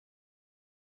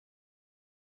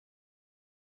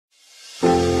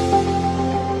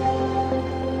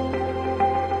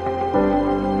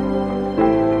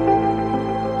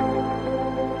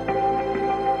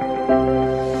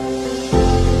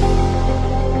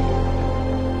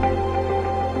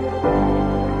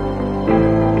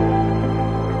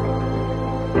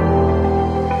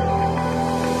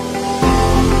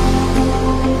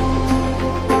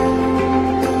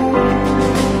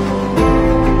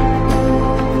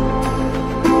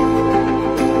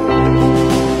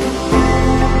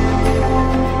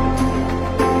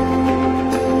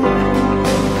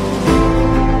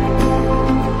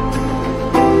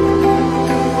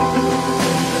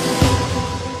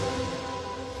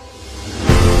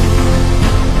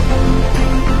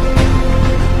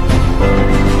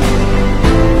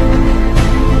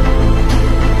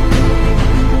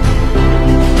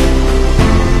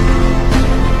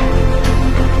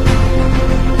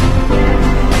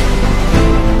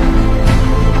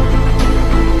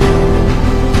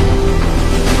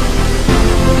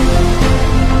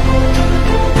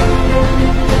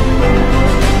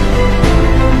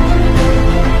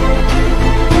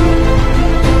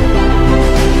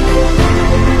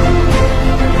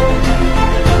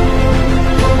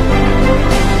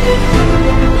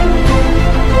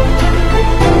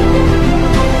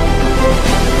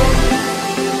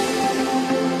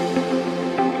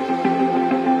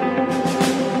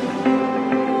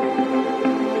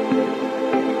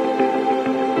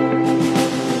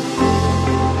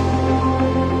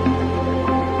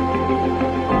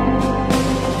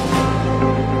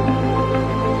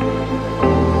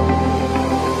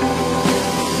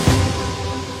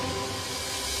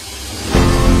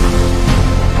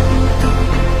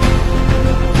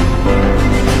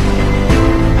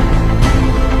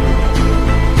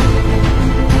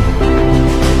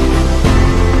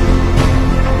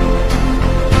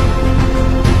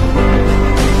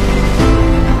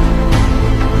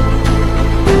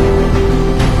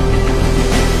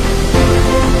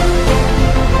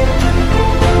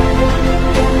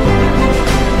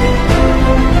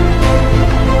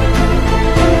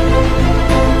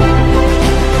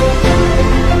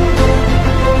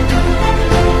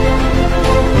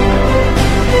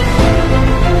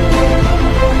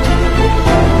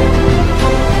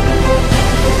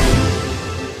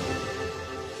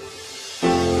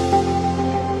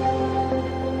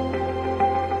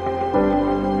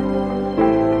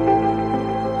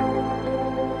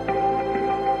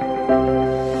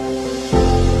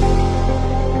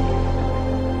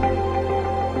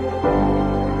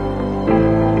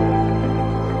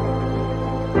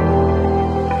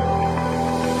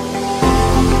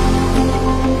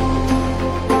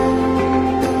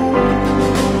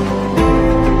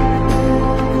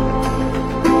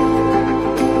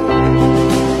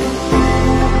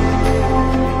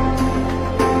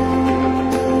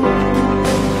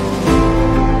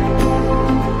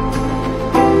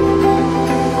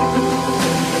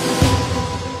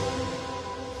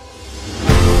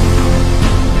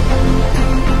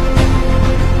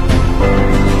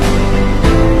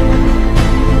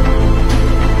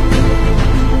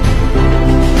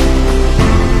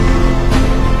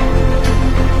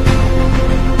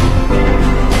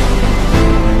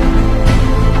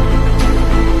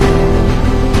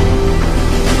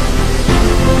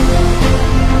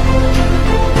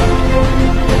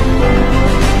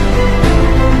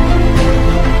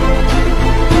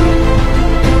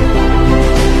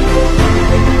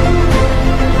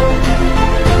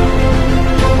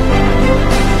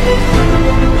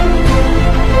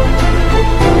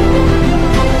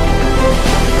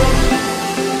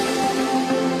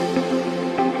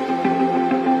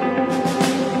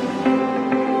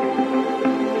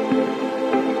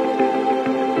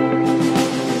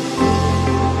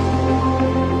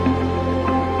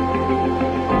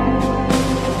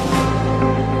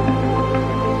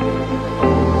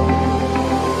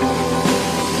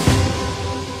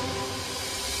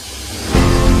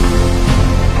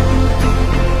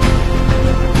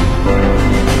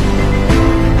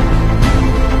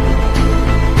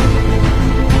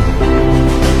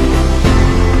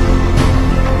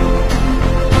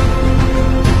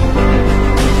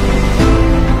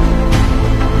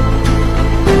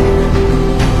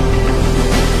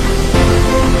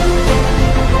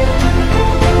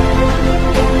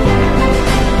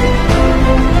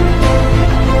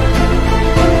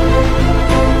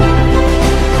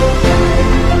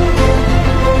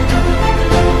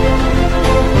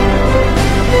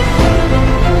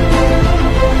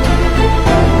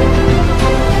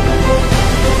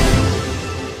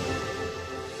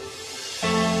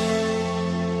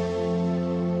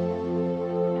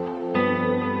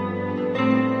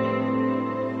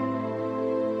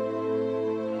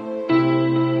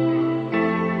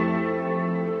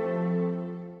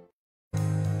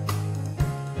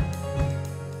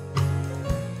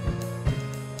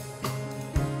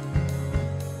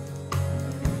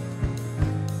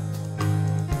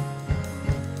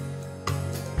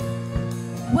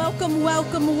Welcome,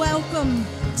 welcome, welcome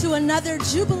to another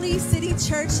Jubilee City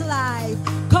Church Live.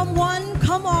 Come one,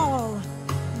 come all.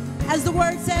 As the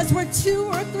word says, where 2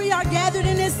 or 3 are gathered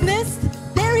in his midst,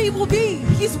 there he will be.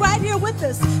 He's right here with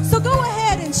us. So go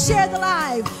ahead and share the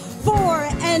live for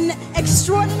an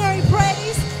extraordinary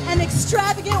praise, an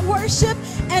extravagant worship,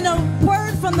 and a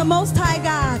word from the Most High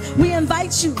God. We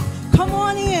invite you, come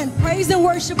on in, praise and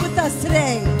worship with us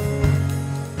today.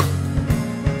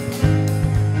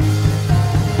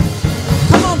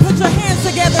 Come on, put your hands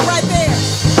together right there.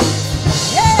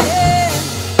 Yeah. Yeah.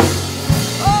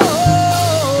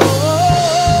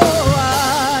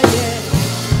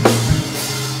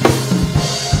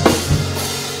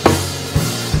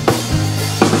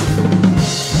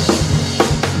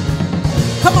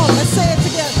 Come on, let's say it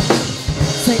together.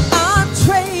 Say, I'm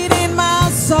trading my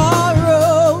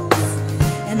sorrows,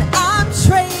 and I'm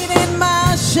trading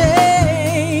my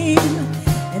shame,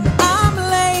 and I'm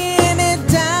laying it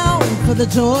down for the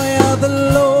joy of the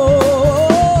Lord.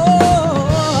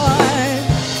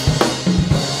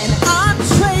 And I'm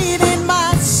trading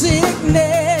my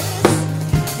sickness,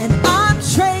 and I'm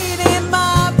trading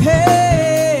my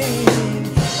pain,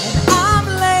 and I'm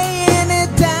laying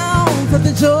it down for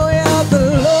the joy of the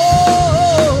Lord.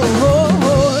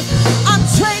 I'm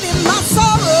trading my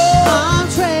sorrow. I'm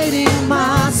trading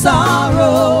my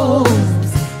sorrows,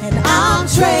 and I'm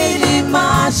trading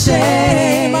my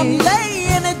shame. I'm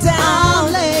laying it down.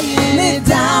 I'm laying it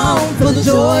down for the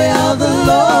joy of the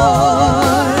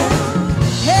Lord.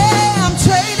 Hey, I'm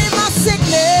trading my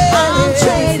sickness. I'm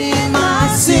trading my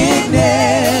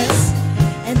sickness,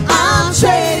 and I'm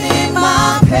trading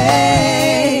my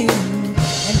pain,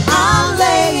 and I'm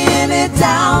laying it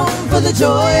down for the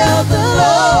joy of the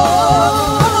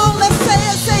Lord. Come on, let's say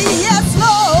it. Say yes,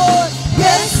 Lord.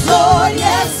 Yes, Lord.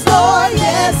 Yes, Lord.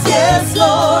 Yes, yes,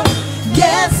 Lord.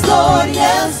 Yes, Lord.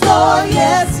 Yes, Lord.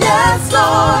 Yes, yes,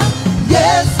 Lord.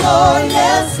 Yes, Lord.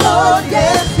 Yes, Lord.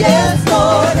 Yes, yes,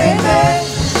 Lord. Amen.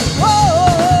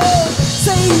 Oh,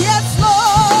 say yes,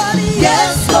 Lord.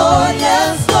 Yes, Lord.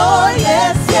 Yes, Lord.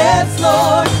 Yes, yes,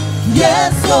 Lord.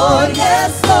 Yes, Lord.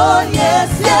 Yes, Lord. Yes,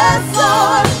 yes,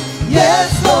 Lord. Yes,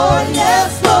 Lord.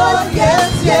 Yes, Lord.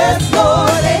 Yes, yes,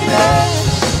 Lord. Amen.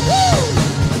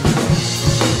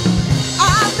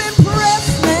 I've been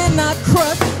pressed and not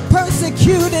crushed,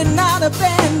 persecuted, not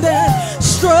abandoned,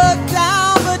 struck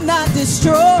down but not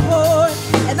destroyed.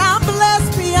 And I'm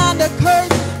blessed beyond a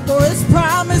curse, for his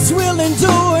promise will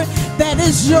endure, that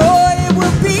his joy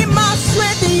will be my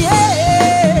strength.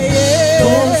 Yeah.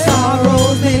 Those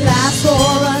sorrows may last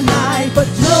for a night, but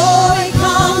joy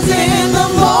comes in the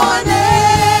morning.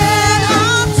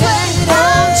 I'm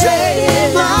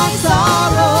trading my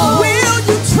sorrow. Will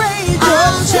you trade your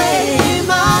I'm trading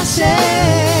my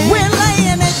shame. We're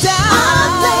laying it down.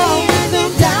 I'm laying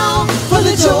it down for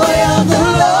the joy of the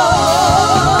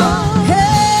Lord.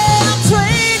 Hey, I'm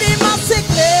trading my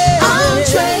sickness. I'm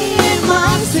trading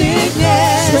my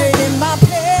sickness. Trading my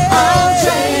pain. I'm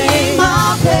trading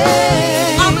my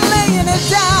pain. I'm laying it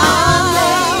down. I'm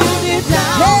laying it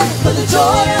down, hey, for the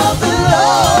joy of the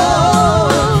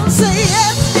Lord. Say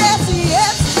yes, yes,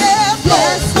 yes, yes,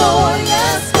 yes, Lord,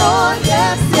 yes, Lord,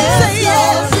 yes, yes. Say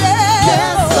yes, yes,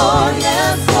 yes, Lord,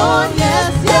 yes, Lord,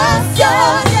 yes, yes,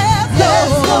 yes, yes,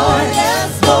 Lord, yes,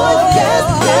 Lord, yes,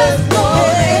 yes,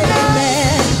 Lord.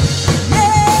 Amen.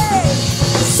 Yeah.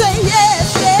 Say yes,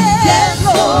 yes, yes,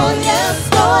 Lord, yes,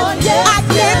 Lord, yes. I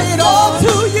give it all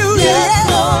to you, yes,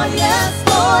 Lord, yes,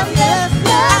 Lord, yes,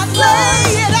 yes. I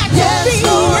lay it at your feet,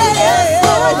 yes,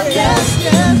 Lord, yes,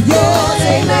 yes, yes.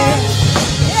 Amen.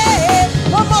 Yeah.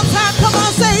 One more time, come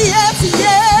on, say yes,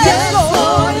 yes, yes,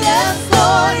 Lord, yes,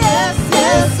 Lord, yes,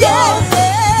 yes, yes,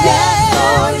 yes,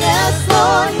 Lord, yes,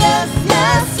 Lord, yes,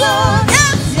 yes, Lord,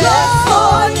 yes,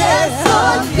 Lord, yes,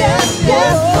 Lord, yes,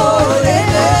 yes, Lord,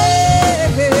 amen.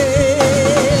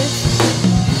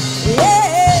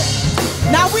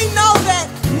 Yeah. Now we know that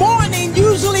morning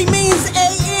usually means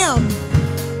AM,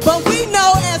 but we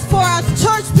know as for our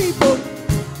church people,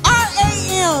 our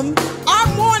AM, our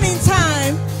morning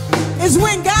time is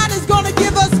when God is going to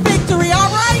give us victory,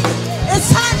 all right? It's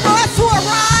time for us to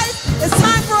arise. It's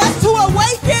time for us to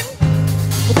awaken.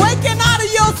 Awaken out of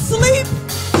your sleep,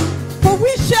 for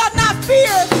we shall not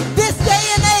fear this day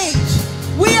and age.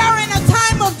 We are in a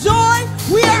time of joy.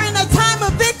 We are in a time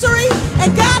of victory.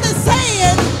 And God is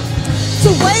saying to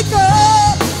wake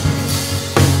up,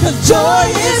 because joy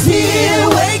is here.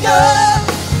 Wake up.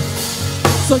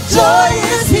 So joy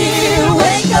is here.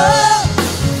 Wake up.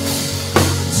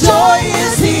 Joy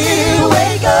is here.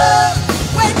 Wake up.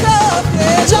 Wake up.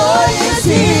 Yeah. Joy is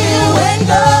here. Wake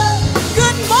up.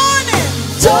 Good morning.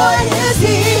 Joy is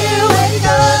here. Wake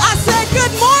up. I said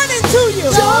good morning.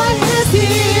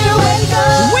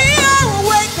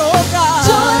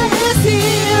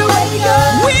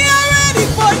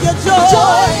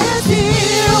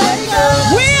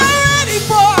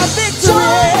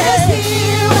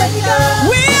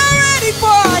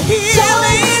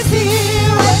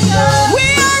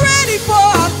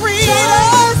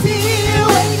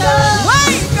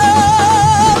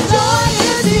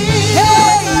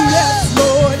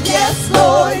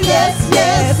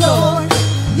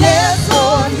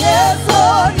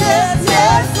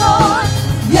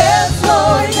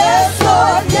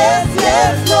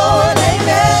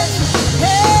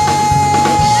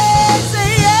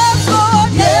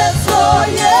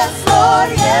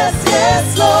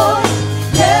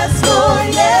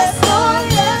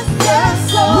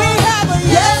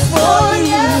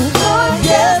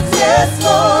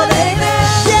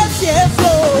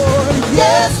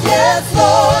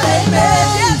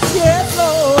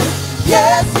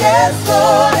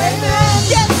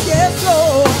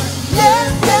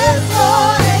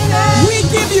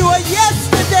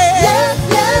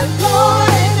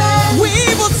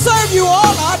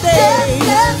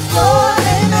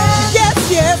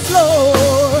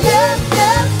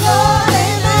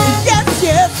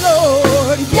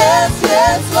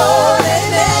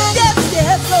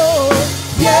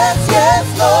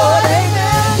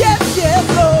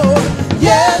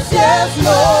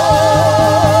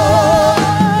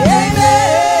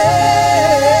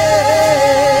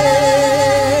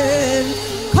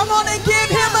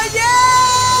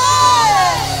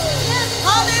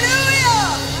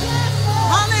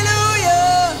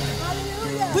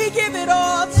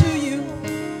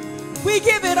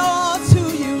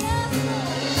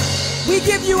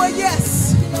 give you a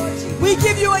yes. We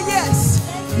give you a yes.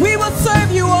 We will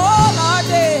serve you all our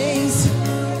days.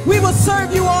 We will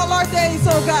serve you all our days,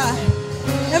 oh God.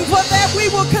 And for that we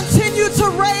will continue to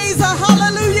raise a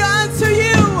hallelujah unto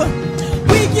you.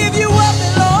 We give you what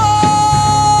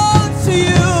belongs to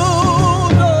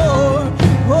you, Lord.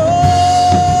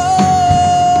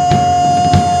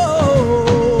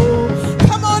 Oh,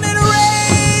 come on and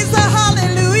raise a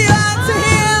hallelujah unto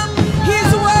him.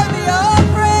 He's worthy of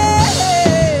praise.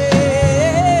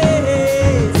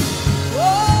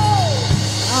 Oh,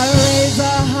 I raise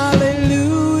a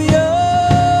hallelujah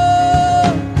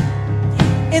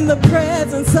in the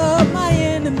presence of my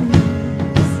enemies.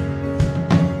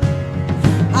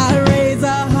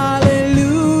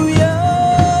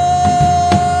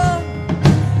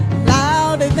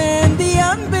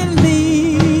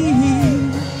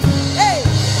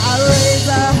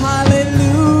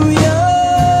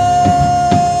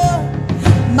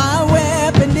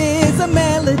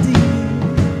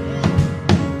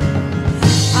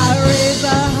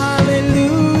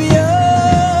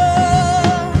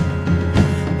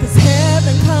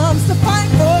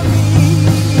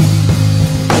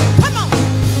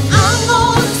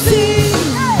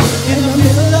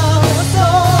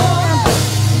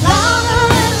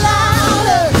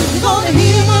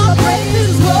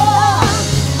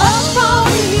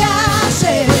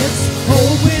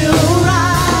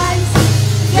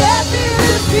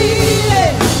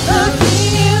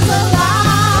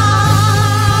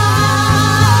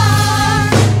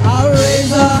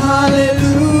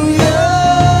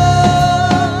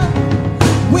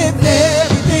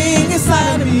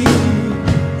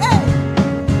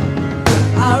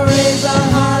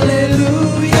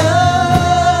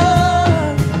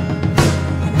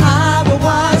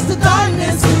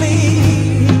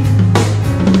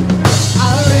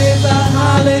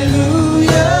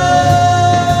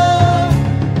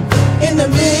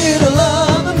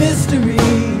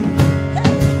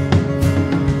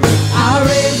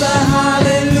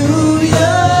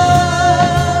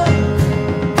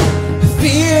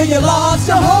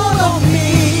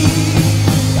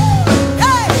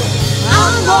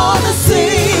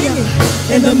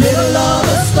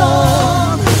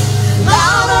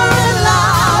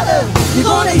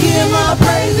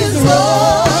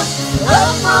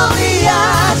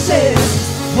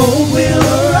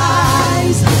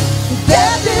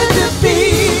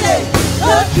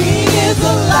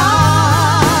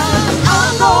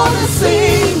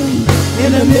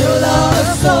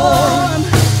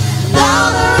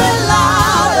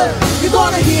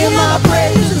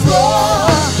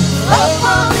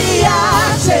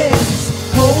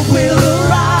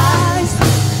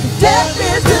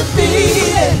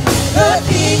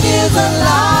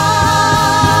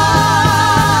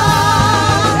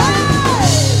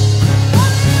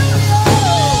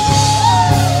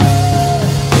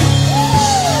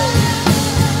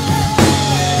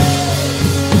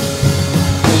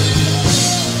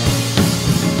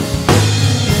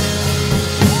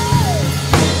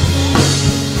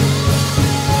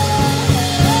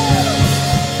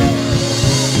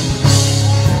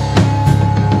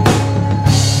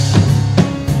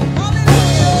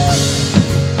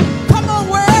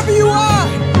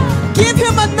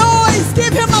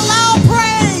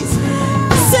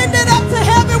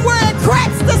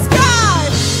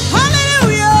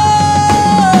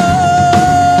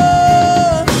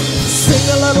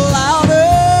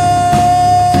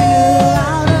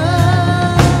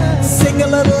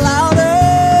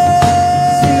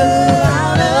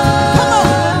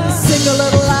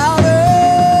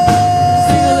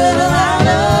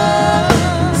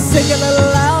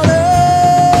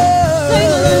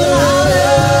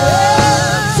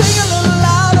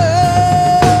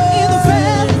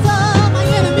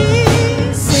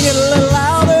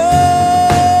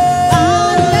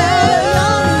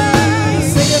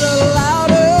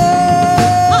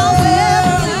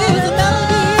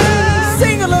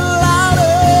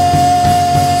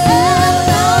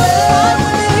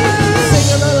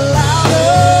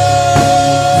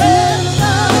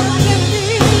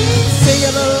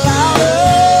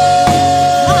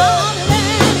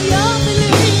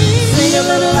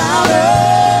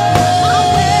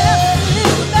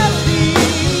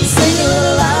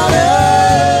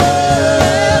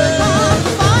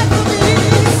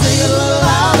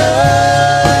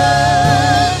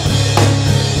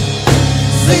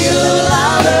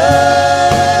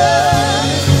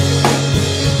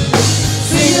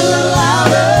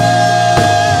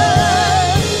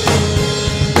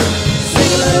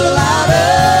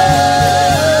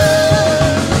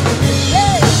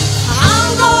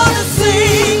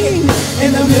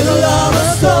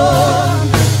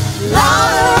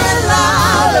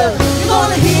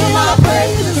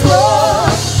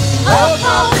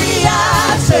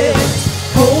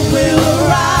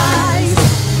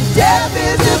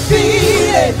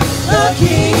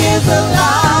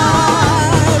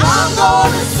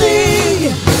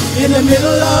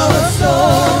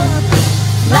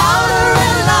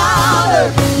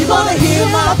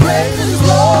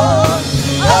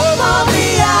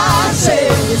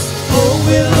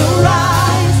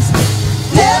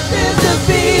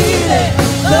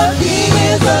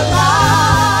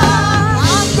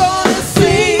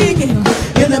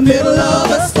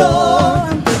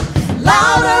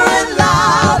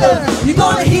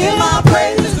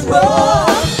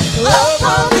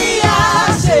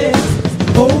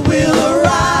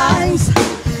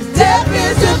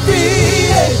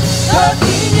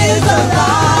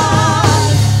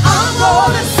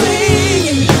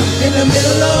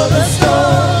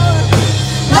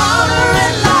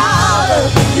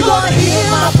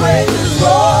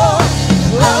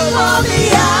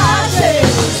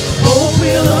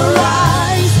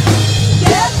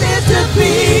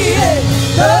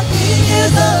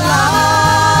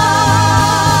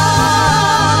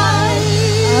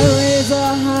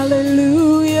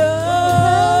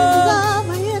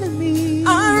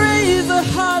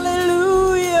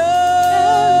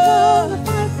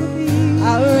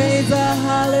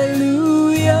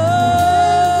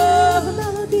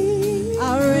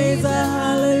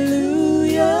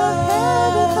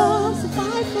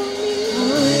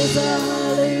 raise a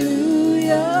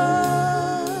hallelujah.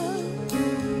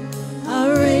 I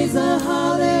raise a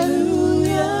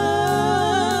hallelujah.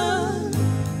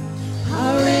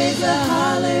 I raise a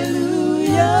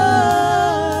hallelujah.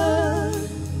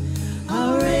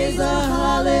 I raise a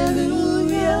hallelujah.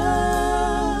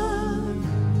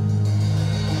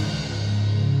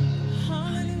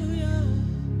 Hallelujah.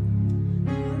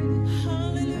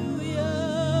 Hallelujah.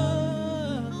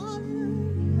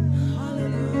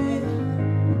 Hallelujah.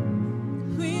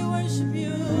 We worship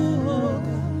you, oh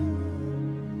God.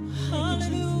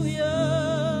 Hallelujah.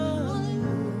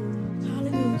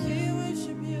 Hallelujah. We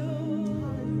worship you.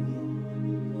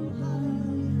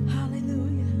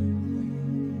 Hallelujah.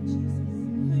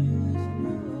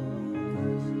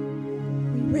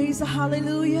 We raise a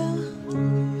hallelujah.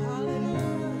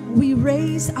 We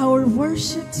raise our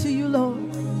worship to you, Lord.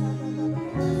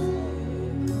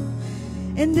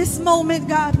 In this moment,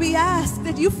 God, we ask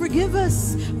that you forgive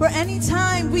us for any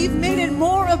time we've made it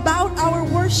more about our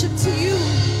worship to you.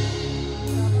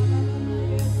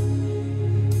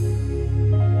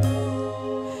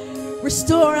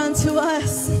 Restore unto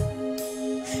us,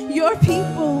 your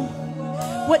people,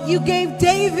 what you gave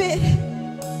David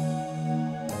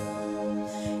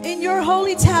in your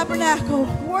holy tabernacle,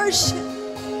 worship.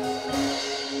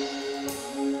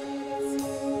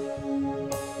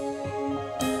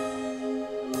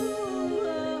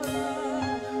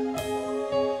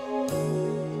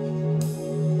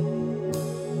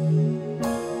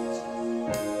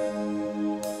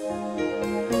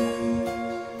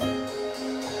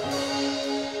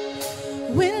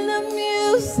 When the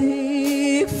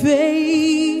music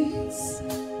fades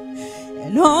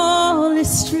and all is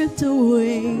stripped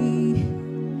away,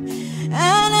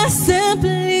 and I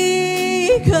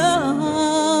simply come,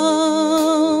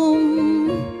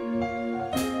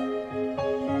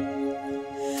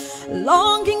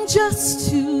 longing just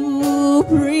to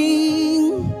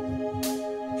bring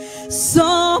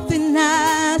something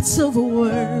that's of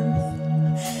worth,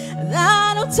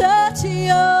 that'll touch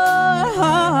your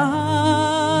heart.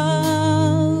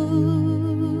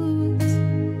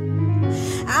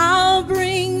 I'll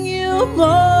bring you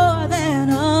more than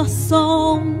a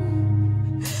song,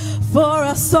 for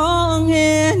a song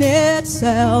in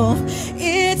itself,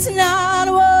 it's not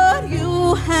what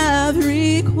you have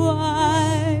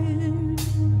required.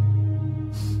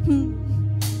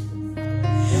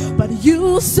 But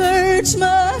you search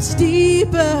much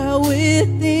deeper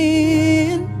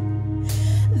within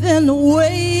than the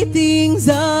way things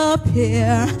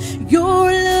appear.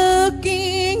 You're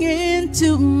looking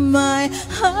into my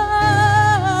heart,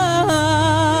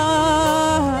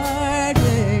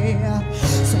 yeah.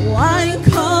 So I'm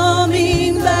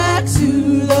coming back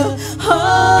to the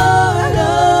heart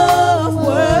of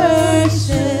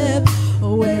worship,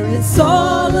 where it's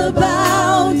all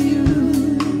about you.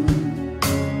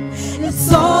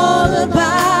 It's all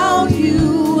about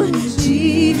you,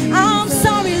 G. I'm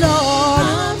sorry, Lord.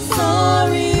 I'm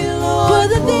sorry, Lord, for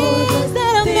the things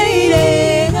that I made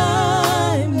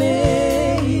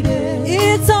it.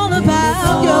 It's all about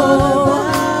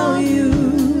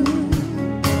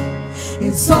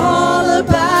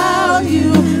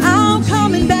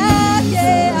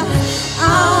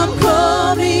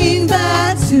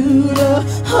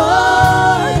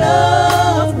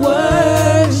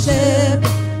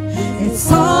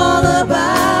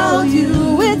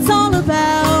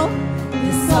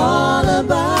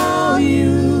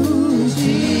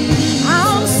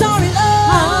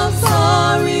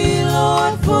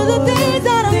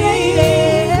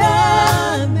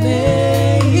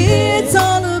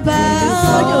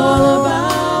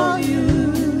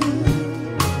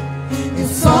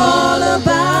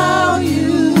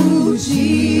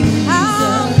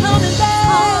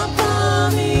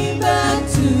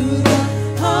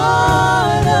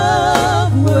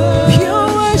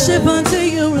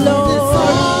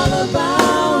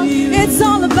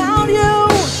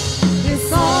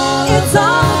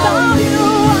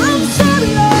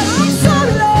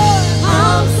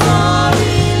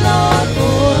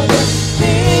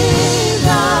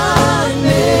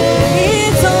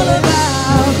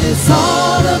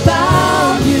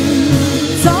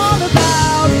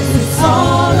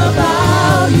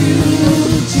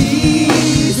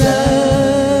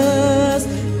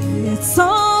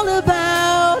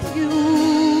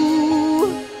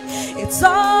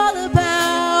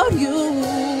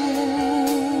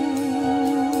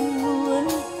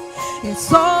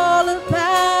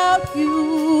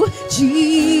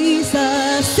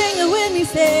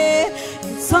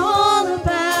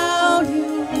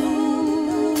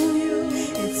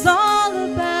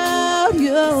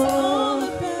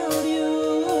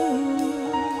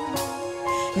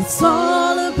It's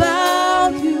all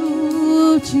about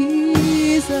you,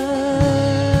 Jesus.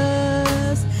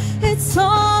 It's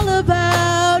all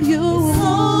about you. It's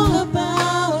all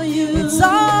about you. It's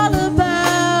all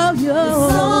about you.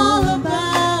 It's all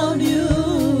about you.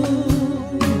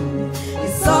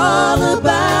 It's all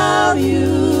about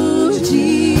you,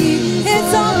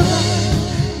 Jesus.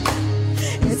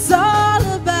 It's all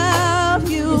about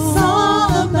you. It's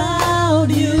all about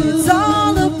you. It's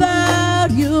all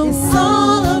about you. It's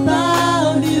all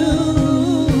about you.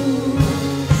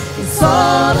 It's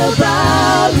all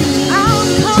about you. I'm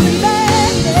coming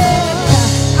back.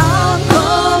 I'm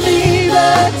coming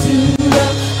back to the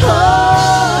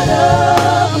heart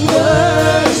of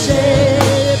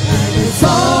worship. It's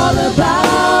all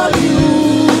about you.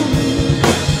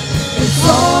 It's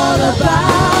all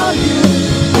about you.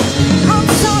 I'm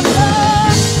sorry,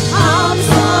 Lord. I'm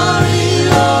sorry,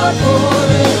 Lord, for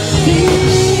the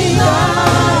thing I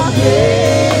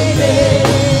gave it.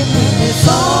 It's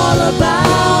all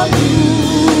about you.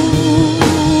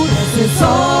 It's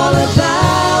all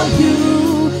about you,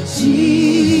 Jesus.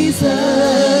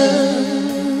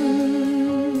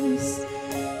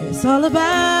 It's all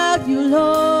about you,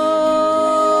 Lord.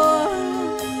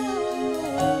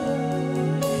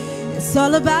 It's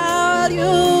all about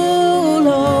you,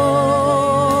 Lord.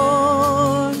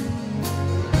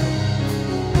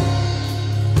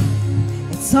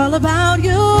 It's all about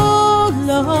you,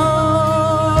 Lord.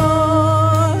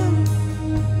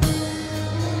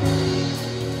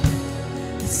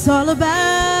 It's all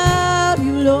about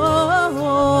you,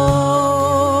 Lord.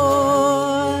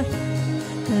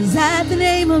 'Cause at the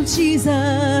name of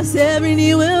Jesus, every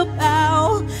knee will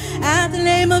bow. At the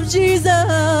name of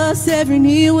Jesus, every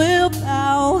knee will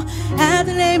bow. At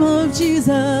the name of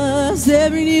Jesus,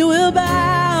 every knee will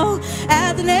bow.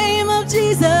 At the name of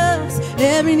Jesus,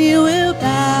 every knee will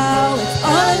bow. It's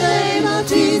all in the name of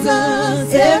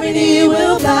Jesus, every knee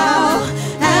will bow.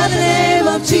 At the name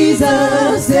of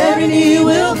Jesus, every knee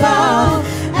will bow.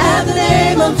 At the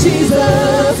name of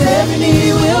Jesus, every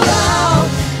knee will bow.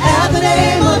 At the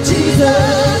name of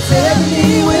Jesus, every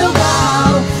knee will bow.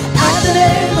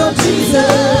 At the name of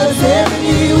Jesus, every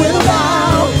knee will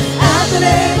bow. At the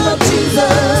name of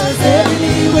Jesus, every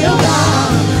knee will bow.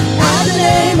 At the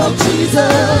name of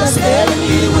Jesus, every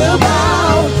knee will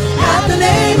bow. At the name of Jesus, every knee will bow. At the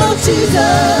name of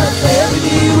Jesus, every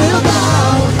knee will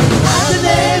bow. At the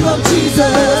name of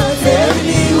Jesus, every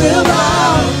knee will bow.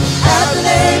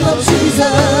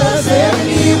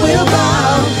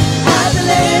 At the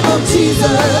name of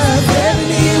Jesus,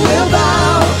 every knee will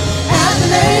bow. At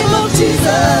the name of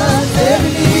Jesus,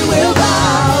 every knee will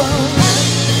bow.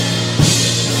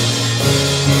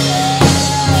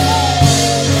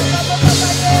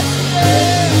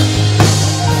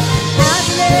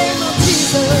 At the name of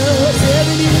Jesus,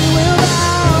 every knee will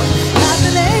bow. At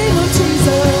the name of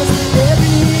Jesus, every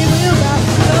knee will bow.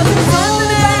 'Cause it's at the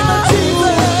name of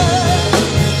Jesus.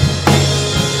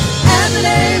 At the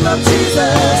name of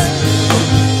Jesus.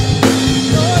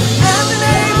 At the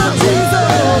name of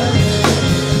Jesus.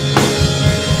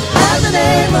 At the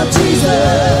name of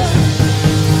Jesus.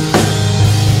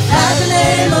 At the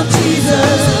name of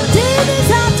Jesus. Demons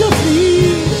have to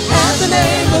flee. At the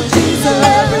name of Jesus.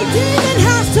 Every demon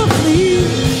has to flee.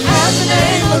 At the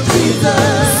name of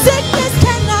Jesus. Sickness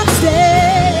cannot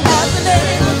stay. At the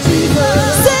name of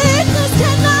Jesus. Sickness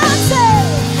cannot stay.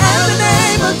 At the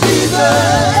name of Jesus.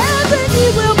 Every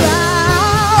knee will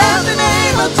bow. At the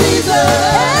name of Jesus.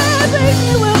 Every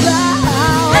knee will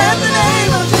bow. At the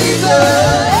name of Jesus.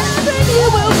 Every knee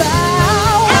will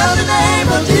bow. At the name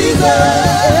of Jesus.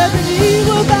 Every knee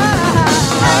will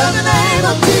bow.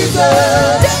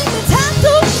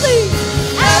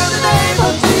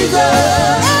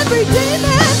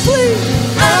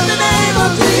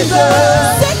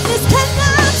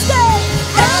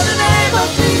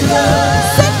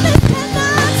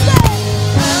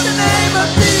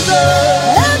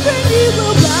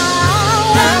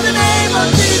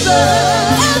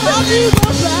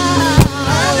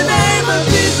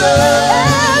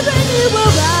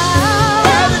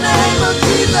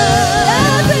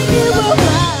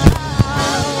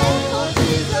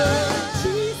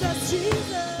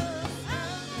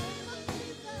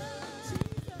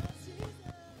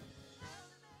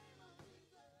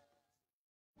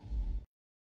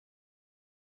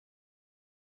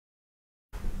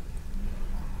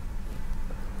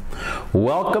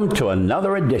 Welcome to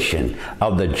another edition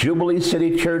of the Jubilee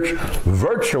City Church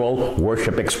virtual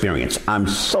worship experience. I'm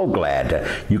so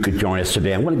glad you could join us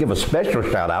today. I want to give a special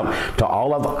shout out to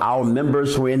all of our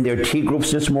members who are in their T groups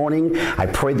this morning. I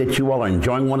pray that you all are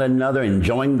enjoying one another,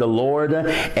 enjoying the Lord,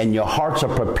 and your hearts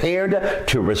are prepared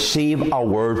to receive a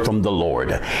word from the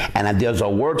Lord. And there's a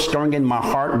word stirring in my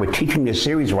heart. We're teaching this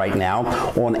series right now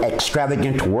on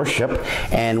extravagant worship,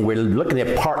 and we're looking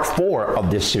at part 4 of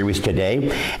this series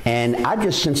today. And I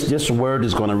just sense this word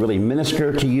is going to really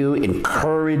minister to you,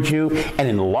 encourage you, and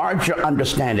enlarge your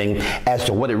understanding as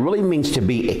to what it really means to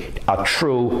be a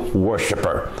true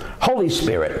worshiper. Holy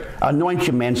Spirit, anoint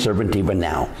your manservant even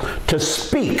now to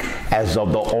speak as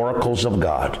of the oracles of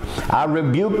God. I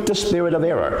rebuke the spirit of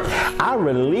error. I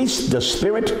release the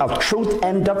spirit of truth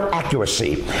and of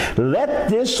accuracy. Let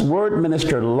this word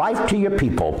minister life to your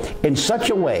people in such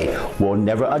a way we'll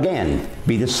never again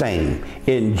be the same.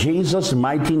 In Jesus'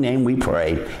 mighty name we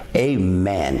pray.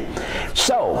 Amen.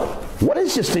 So, what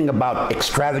is this thing about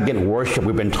extravagant worship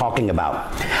we've been talking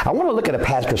about? I want to look at a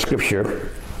passage of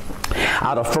scripture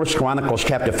out of 1 Chronicles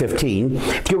chapter 15.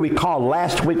 If you recall,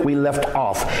 last week we left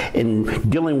off in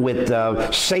dealing with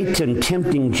Satan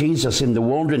tempting Jesus in the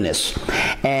wilderness.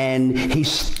 And he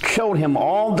showed him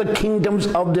all the kingdoms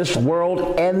of this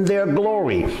world and their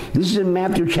glory. This is in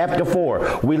Matthew chapter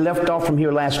 4. We left off from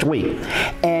here last week.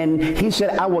 And he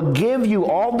said, I will give you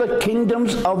all the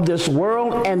kingdoms of this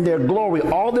world and their glory.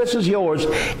 All this is yours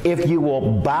if you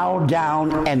will bow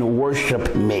down and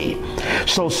worship me.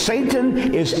 So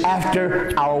Satan is after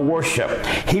our worship.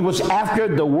 He was after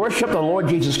the worship of the Lord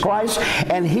Jesus Christ,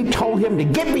 and he told him to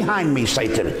get behind me,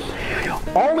 Satan.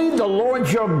 Only the Lord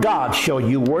your God shall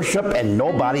you worship and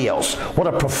nobody else. What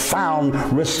a profound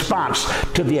response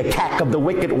to the attack of the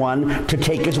wicked one to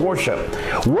take his worship.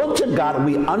 Would to God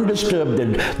we understood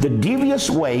the devious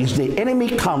ways the enemy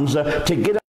comes to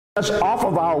get us off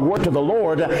of our worship to the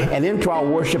Lord and into our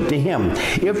worship to him.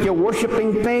 If you're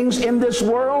worshiping things in this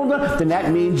world, then that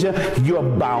means you're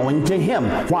bowing to him.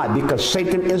 Why? Because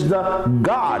Satan is the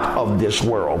God of this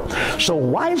world. So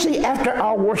why is he after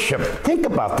our worship? Think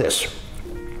about this.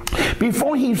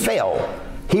 Before he fell,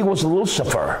 he was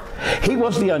Lucifer. He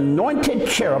was the anointed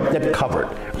cherub that covered.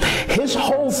 His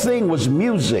whole thing was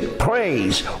music,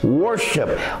 praise,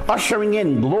 worship, ushering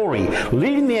in glory,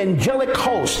 leading the angelic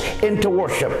host into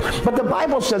worship. But the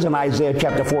Bible says in Isaiah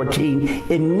chapter 14,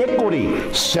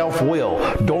 iniquity,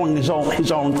 self-will, doing his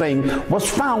own thing, was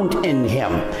found in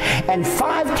him. And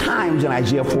 5 times in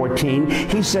Isaiah 14,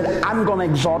 he said, I'm going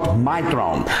to exalt my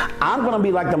throne. I'm going to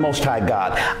be like the Most High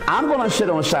God. I'm going to sit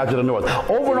on the sides of the north.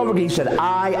 Over and over again, he said,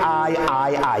 I.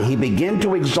 He began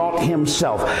to exalt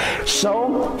himself.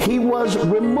 So he was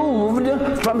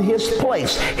removed from his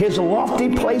place, his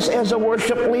lofty place as a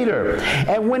worship leader.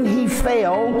 And when he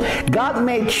failed, God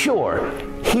made sure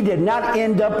he did not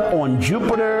end up on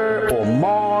Jupiter or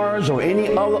Mars or any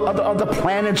other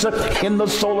planets in the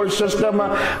solar system.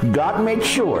 God made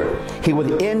sure he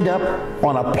would end up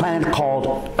on a planet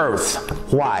called Earth.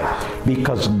 Why?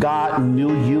 Because God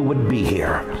knew you would be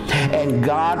here. And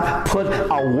God put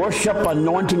a worship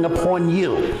anointing upon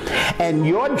you. And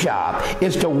your job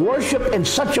is to worship in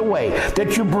such a way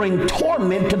that you bring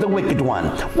torment to the wicked one.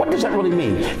 What does that really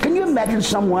mean? Can you imagine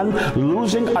someone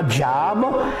losing a job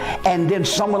and then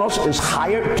someone else is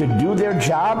hired to do their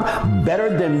job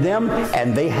better than them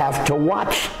and they have to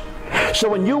watch? So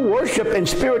when you worship in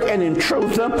spirit and in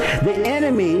truth, the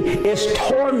enemy is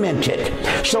tormented.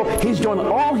 So he's doing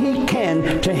all he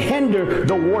can to hinder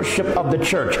the worship of the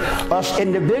church, us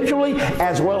individually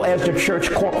as well as the church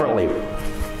corporately.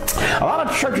 A lot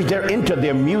of churches, they're into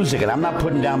their music, and I'm not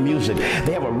putting down music.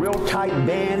 They have a real tight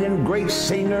band and great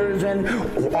singers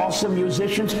and awesome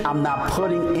musicians. I'm not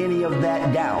putting any of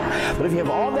that down. But if you have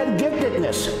all that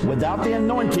giftedness without the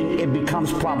anointing, it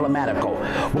becomes problematical.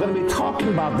 We're going to be talking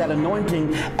about that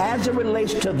anointing as it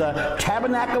relates to the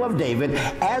tabernacle of David,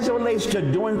 as it relates to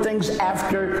doing things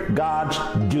after God's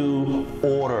due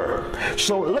order.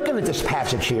 So looking at this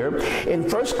passage here in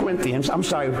 1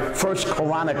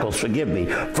 Chronicles, forgive me,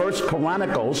 1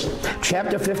 Chronicles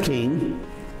chapter 15.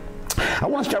 I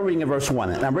want to start reading in verse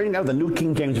 1, and I'm reading out of the New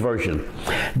King James Version.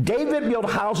 David built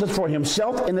houses for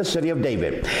himself in the city of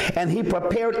David, and he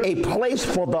prepared a place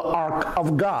for the ark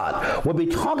of God. We'll be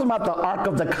talking about the ark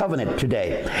of the covenant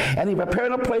today. And he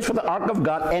prepared a place for the ark of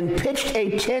God and pitched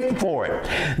a tent for it.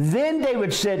 Then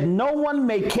David said, no one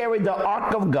may carry the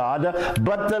ark of God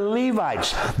but the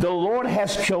Levites. The Lord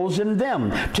has chosen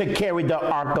them to carry the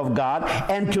ark of God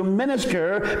and to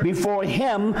minister before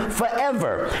him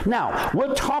forever. Now,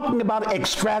 we're talking about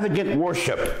extravagant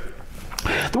worship.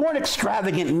 The word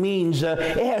extravagant means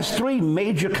it has three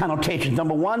major connotations.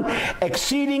 Number one,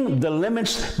 exceeding the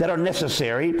limits that are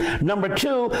necessary. Number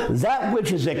two, that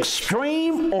which is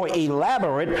extreme or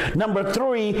elaborate. Number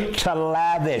three, to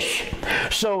lavish.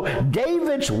 So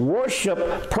David's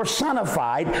worship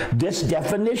personified this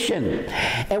definition.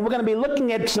 And we're going to be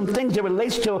looking at some things that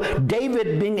relates to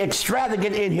David being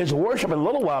extravagant in his worship in a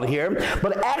little while here.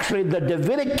 But actually, the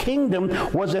Davidic kingdom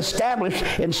was established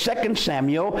in 2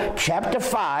 Samuel chapter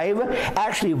 5.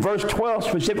 Actually, verse 12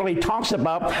 specifically talks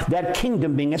about that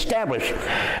kingdom being established.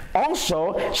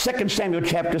 Also, 2 Samuel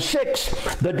chapter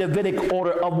 6, the Davidic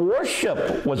order of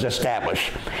worship was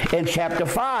established. In chapter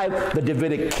 5, the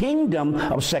Davidic kingdom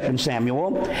of 2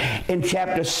 Samuel. In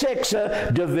chapter 6,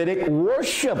 Davidic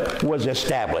worship was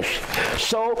established.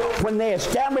 So when they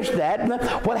established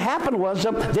that, what happened was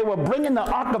they were bringing the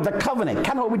Ark of the Covenant,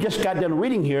 kind of what we just got done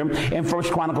reading here in 1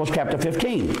 Chronicles chapter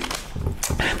 15.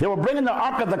 They were bringing the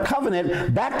Ark of the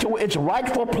Covenant back to its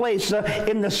rightful place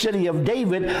in the city of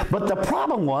David. But the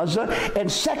problem was, in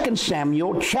 2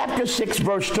 Samuel chapter 6,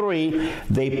 verse 3,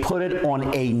 they put it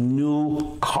on a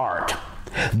new cart.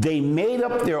 They made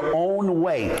up their own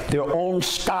way, their own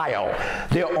style,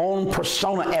 their own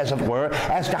persona, as it were,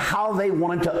 as to how they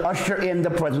wanted to usher in the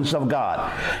presence of God.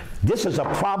 This is a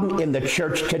problem in the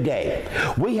church today.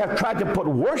 We have tried to put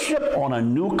worship on a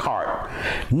new cart.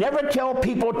 Never tell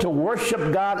people to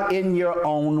worship God in your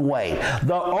own way.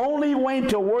 The only way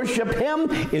to worship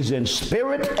Him is in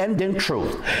spirit and in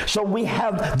truth. So we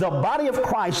have the body of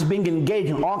Christ being engaged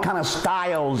in all kinds of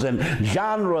styles and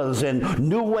genres and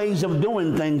new ways of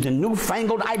doing things and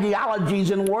newfangled ideologies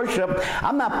in worship.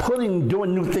 I'm not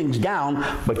doing new things down,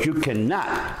 but you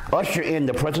cannot usher in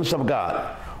the presence of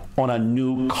God on a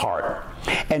new cart.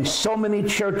 And so many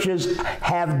churches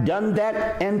have done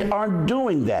that and are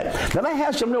doing that. Now that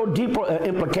has some real deeper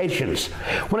implications.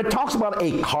 When it talks about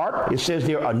a cart, it says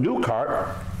there a new cart.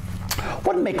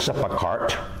 What makes up a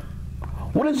cart?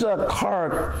 What is a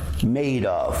cart made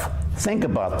of? Think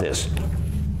about this.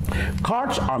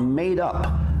 Carts are made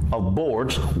up of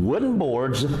boards, wooden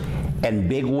boards, and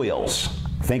big wheels.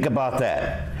 Think about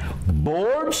that.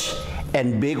 Boards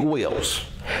and big wheels.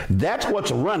 That's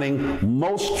what's running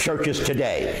most churches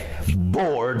today.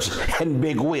 Boards and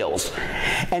big wheels.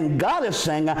 And God is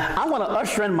saying, I want to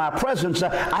usher in my presence.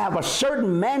 I have a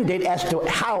certain mandate as to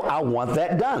how I want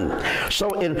that done. So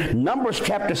in Numbers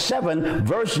chapter 7,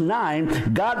 verse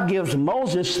 9, God gives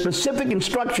Moses specific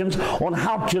instructions on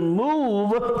how to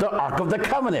move the Ark of the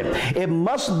Covenant. It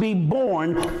must be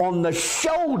borne on the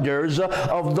shoulders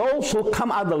of those who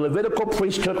come out of the Levitical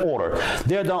priesthood order.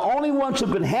 They're the only ones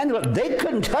who can handle it. They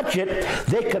couldn't touch it.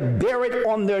 They could bear it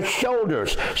on their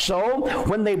shoulders. So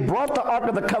when they brought the Ark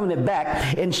of the Covenant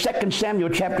back in 2 Samuel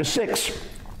chapter 6,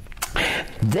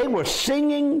 they were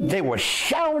singing, they were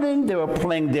shouting, they were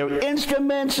playing their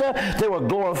instruments, they were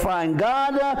glorifying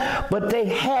God, but they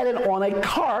had it on a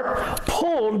cart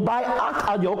pulled by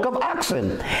a yoke of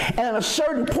oxen. And at a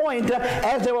certain point,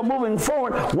 as they were moving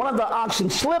forward, one of the oxen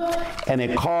slipped, and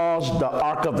it caused the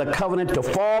Ark of the Covenant to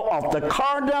fall off the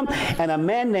cart, and a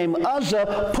man named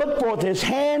Uzzah put forth his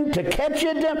hand to catch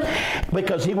it,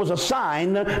 because he was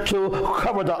assigned to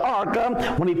cover the Ark.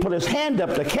 When he put his hand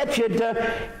up to catch it,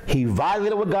 he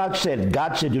violated what God said.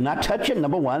 God said, do not touch it,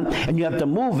 number one, and you have to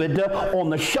move it on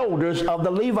the shoulders of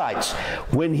the Levites.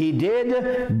 When he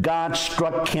did, God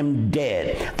struck him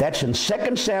dead. That's in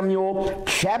 2 Samuel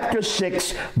chapter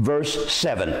 6, verse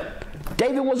 7.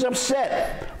 David was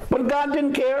upset, but God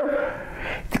didn't care.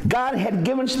 God had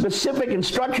given specific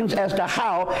instructions as to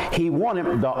how he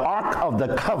wanted the Ark of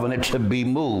the Covenant to be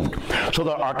moved. So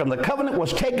the Ark of the Covenant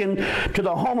was taken to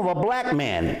the home of a black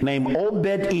man named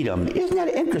Obed-Edom. Isn't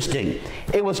that interesting?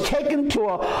 It was taken to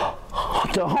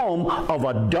the home of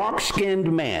a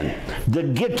dark-skinned man, the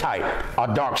Gittite,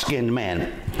 a dark-skinned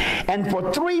man. And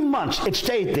for 3 months it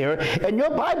stayed there, and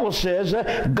your Bible says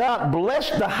God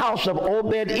blessed the house of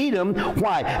Obed-Edom.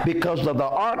 Why? Because of the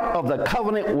Ark of the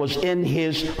Covenant was in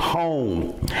his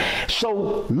home.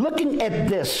 So looking at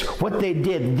this, what they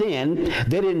did then,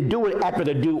 they didn't do it after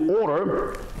the due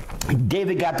order.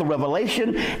 David got the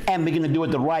revelation and began to do it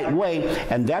the right way,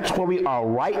 and that's where we are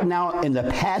right now in the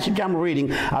passage I'm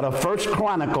reading out of 1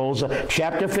 Chronicles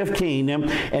chapter 15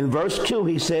 and verse 2.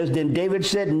 He says, then David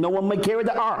said, no one may carry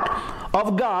the ark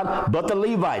of God but the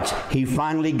Levites. He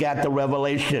finally got the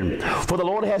revelation. For the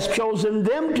Lord has chosen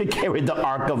them to carry the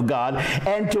ark of God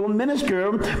and to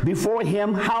minister before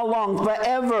him how long?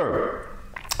 Forever.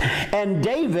 And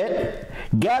David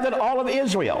gathered all of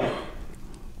Israel.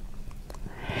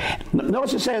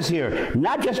 Notice it says here,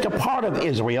 not just a part of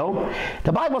Israel.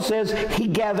 The Bible says he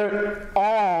gathered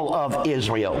all of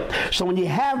Israel. So when you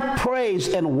have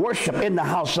praise and worship in the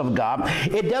house of God,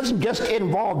 it doesn't just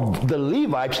involve the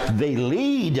Levites. They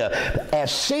lead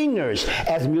as singers,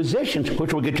 as musicians,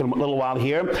 which we'll get to in a little while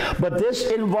here. But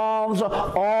this involves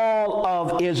all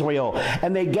of Israel.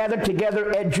 And they gathered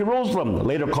together at Jerusalem,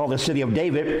 later called the city of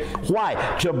David.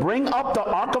 Why? To bring up the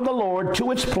ark of the Lord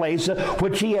to its place,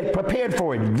 which he had prepared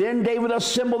for it. Then David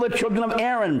assembled the children of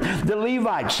Aaron, the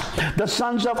Levites, the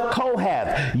sons of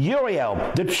Kohath,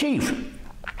 Uriel, the chief,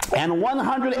 and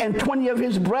 120 of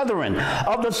his brethren,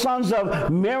 of the sons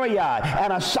of Merari,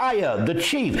 and Asaiah, the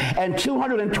chief, and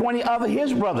 220 of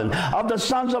his brethren, of the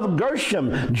sons of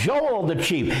Gershom, Joel, the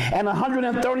chief, and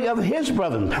 130 of his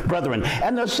brethren,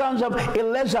 and the sons of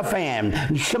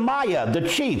Elizaphan, Shemaiah, the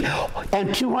chief,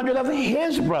 and 200 of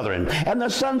his brethren, and the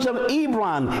sons of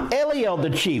Ebron, Eliel, the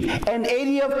chief, and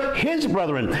 80 of his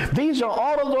brethren. These are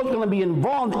all of those going to be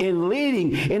involved in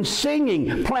leading, in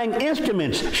singing, playing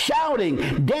instruments,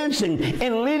 shouting, dancing,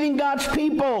 and leading God's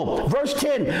people. Verse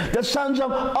 10, the sons of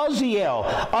Uzziel,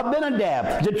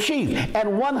 Abinadab, the chief,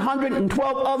 and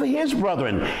 112 of his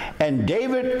brethren. And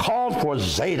David called for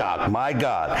Zadok, my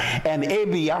God, and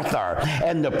Abiathar,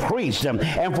 and the priests, and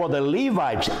for the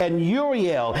Levites, and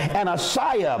Uriel, and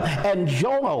Asaiah, and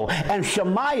Joel, and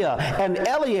Shemaiah, and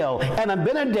Eliel, and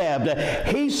Abinadab.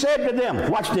 He said to them,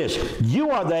 watch this,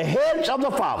 you are the heads of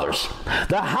the fathers,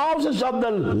 the houses of the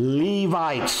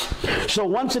Levites. So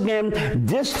once again,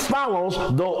 this follows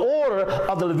the order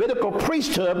of the Levitical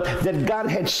priesthood that God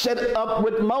had set up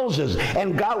with Moses.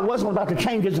 And God wasn't about to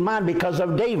change his mind because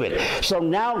of David. So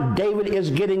now David is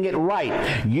getting it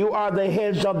right. You are the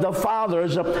heads of the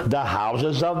fathers, the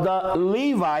houses of the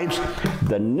Levites.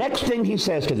 The next thing he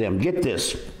says to them, get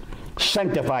this,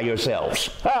 sanctify yourselves.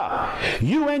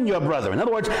 You and your brethren. In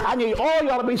other words, I need all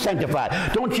y'all to be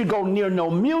sanctified. Don't you go near no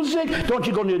music. Don't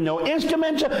you go near no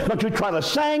instruments. Don't you try to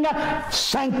sing.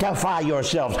 Sanctify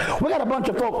yourselves. We got a bunch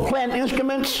of folk playing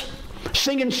instruments,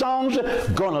 singing songs,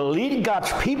 going to lead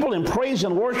God's people in praise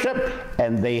and worship,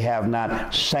 and they have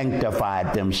not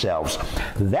sanctified themselves.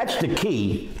 That's the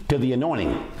key to the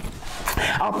anointing.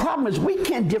 Our problem is we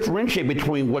can't differentiate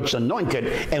between what's anointed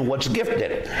and what's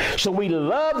gifted. So we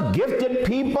love gifted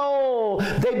people.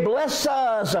 They bless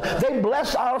us. They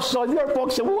bless our soul. You heard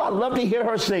folks say, oh, I love to hear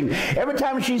her sing. Every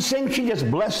time she sings, she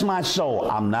just bless my soul.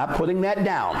 I'm not putting that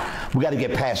down. We got to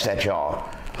get past that, y'all.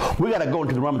 We got to go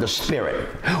into the realm of the Spirit.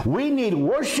 We need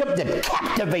worship that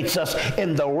captivates us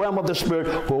in the realm of the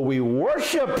Spirit, where we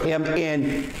worship him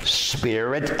in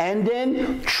spirit and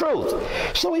in truth.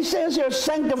 So he says here,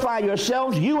 sanctify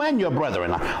yourselves, you and your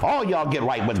brethren. All y'all get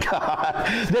right with God,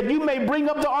 that you may bring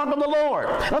up the ark of the Lord.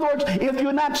 In other words, if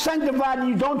you're not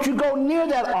sanctified, don't you go near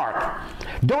that ark.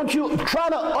 Don't you try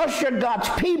to usher God's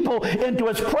people into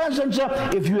his presence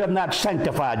if you have not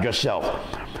sanctified yourself.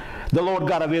 The Lord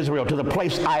God of Israel, to the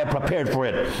place I have prepared for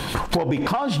it. For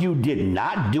because you did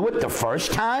not do it the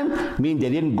first time, meaning they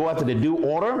didn't go after the due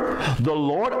order, the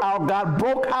Lord our God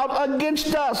broke out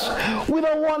against us. We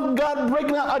don't want God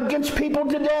breaking out against people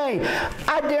today.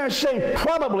 I dare say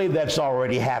probably that's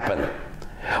already happened.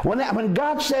 When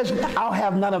God says, I'll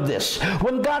have none of this.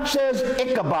 When God says,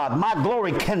 Ichabod, my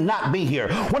glory cannot be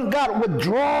here. When God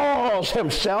withdraws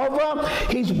himself,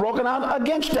 he's broken out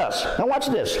against us. Now watch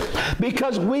this.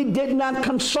 Because we did not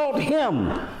consult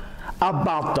him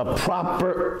about the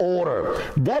proper order.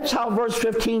 That's how verse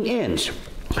 15 ends.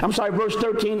 I'm sorry, verse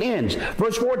 13 ends.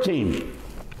 Verse 14.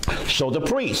 So the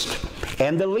priest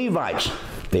and the Levites,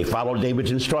 they followed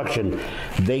David's instruction.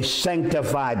 They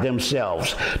sanctified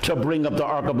themselves to bring up the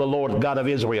ark of the Lord God of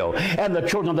Israel. And the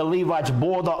children of the Levites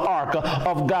bore the ark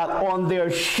of God on their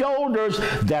shoulders.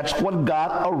 That's what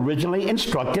God originally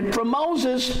instructed from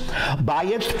Moses. By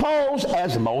its poles,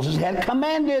 as Moses had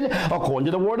commanded, according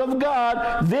to the word of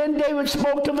God. Then David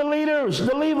spoke to the leaders,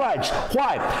 the Levites.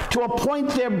 Why? To appoint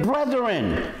their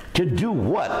brethren to do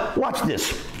what? Watch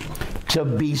this. To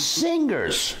be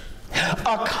singers,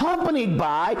 accompanied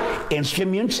by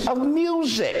instruments of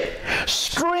music,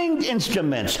 stringed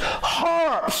instruments,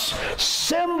 harps,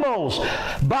 cymbals,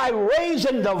 by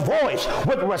raising the voice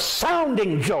with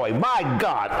resounding joy. My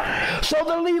God. So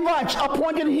the Levites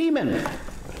appointed Heman,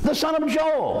 the son of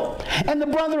Joel, and the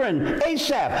brethren,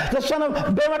 Asaph, the son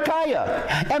of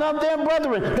Berechiah, and of their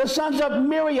brethren, the sons of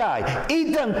Merari,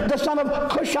 Ethan, the son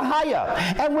of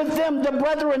Cushahiah, and with them the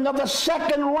brethren of the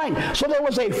second rank. So there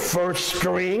was a first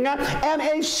string and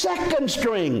a second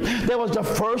string. There was the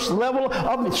first level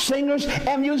of singers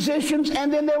and musicians,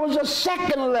 and then there was a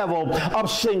second level of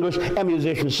singers and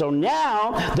musicians. So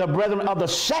now the brethren of the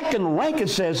second rank, it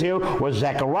says here, were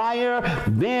Zechariah,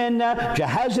 Ben,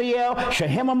 Jahaziel,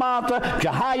 Shehemiah,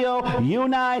 Jehiel,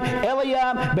 Unai,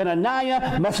 Eliab,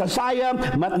 Benaniah, Messiah,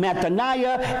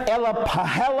 Mattaniah,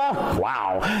 Elipahela,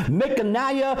 wow,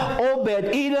 Micaniah,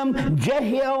 Obed-Edom,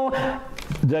 Jehiel,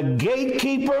 the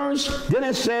gatekeepers. Then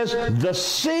it says the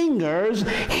singers,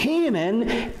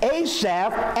 Heman,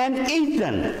 Asaph, and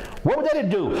Ethan. What were they to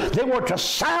do? They were to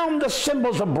sound the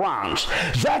cymbals of bronze.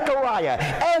 Zechariah,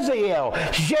 Azael,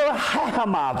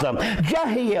 Jehohammeth,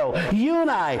 Jehiel,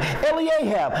 Unai,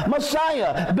 Eliahab,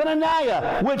 Messiah,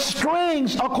 Benaniah, with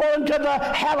strings according to the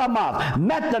Halamoth,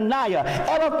 Mattaniah,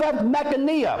 Eliphaz,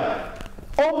 Machaniah,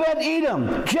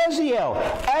 Obed-Edom, Jeziel,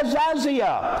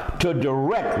 Azaziah, to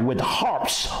direct with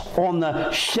harps on the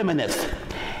Sheminith.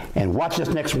 And watch this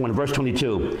next one, verse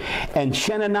 22. And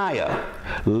Chenaniah,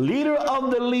 leader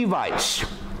of the Levites,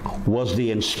 was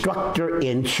the instructor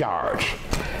in charge.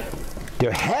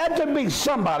 There had to be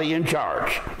somebody in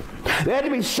charge. There had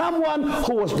to be someone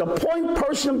who was the point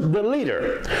person, the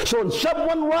leader. So when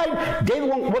someone right, David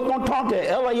was going to talk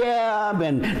to Eliab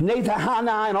and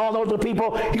Nathaniah and all those other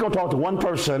people. He's going to talk to one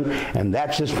person, and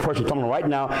that's this person talking right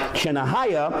now.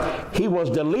 Chenaniah, he was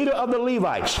the leader of the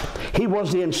Levites. He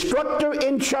was the instructor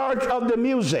in charge of the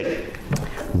music.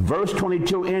 Verse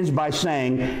 22 ends by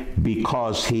saying,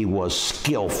 because he was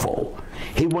skillful.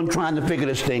 He wasn't trying to figure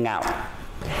this thing out.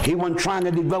 He wasn't trying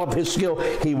to develop his skill.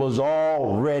 He was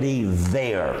already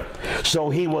there. So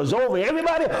he was over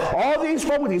everybody, all these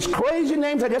folk with these crazy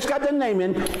names, I just got their name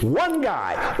in. One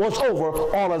guy was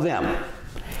over all of them.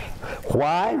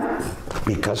 Why?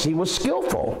 Because he was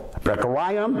skillful.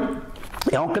 Zechariah,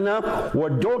 Elkanah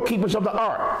were doorkeepers of the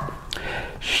ark.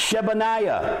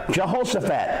 Shebaniah,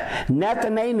 Jehoshaphat,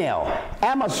 Nathanael,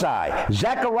 Amasai,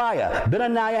 Zechariah,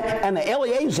 Benaniah, and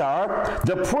Eleazar,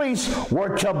 the priests,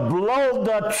 were to blow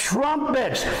the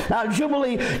trumpets. Now,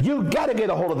 Jubilee, you got to get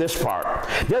a hold of this part.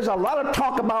 There's a lot of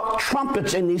talk about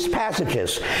trumpets in these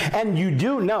passages, and you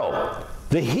do know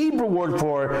the Hebrew word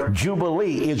for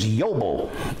Jubilee is Yobel,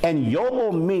 and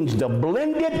Yobel means the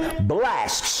blended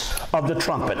blasts of the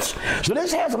trumpets. So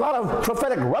this has a lot of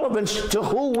prophetic relevance to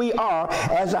who we are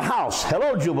as a house.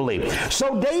 Hello, Jubilee.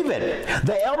 So David,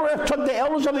 the elder, took the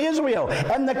elders of Israel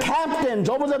and the captains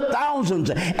over the thousands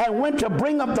and went to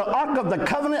bring up the ark of the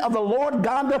covenant of the Lord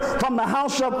God from the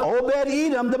house of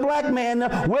Obed-Edom, the black man,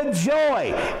 with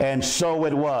joy. And so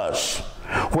it was.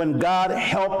 When God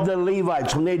helped the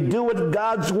Levites, when they do it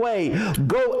God's way,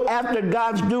 go after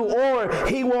God's due order,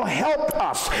 he will help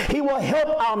us. He will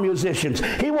help our musicians.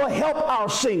 He will help our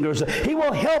singers. He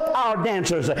will help our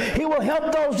dancers. He will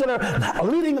help those that are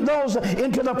leading those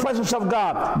into the presence of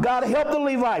God. God helped the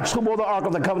Levites who bore the ark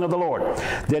of the covenant of the Lord,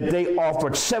 that they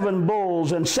offered 7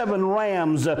 bulls and 7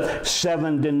 rams.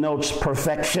 7 denotes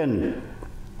perfection.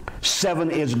 7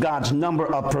 is God's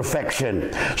number of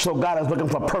perfection. So God is looking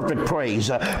for perfect praise,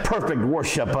 perfect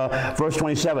worship. Verse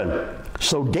 27.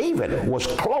 So David was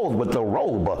clothed with the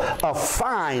robe of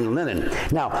fine linen.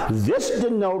 Now, this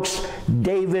denotes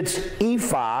David's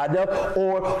ephod,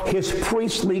 or his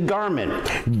priestly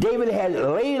garment. David had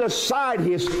laid aside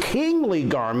his kingly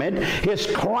garment, his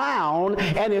crown,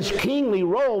 and his kingly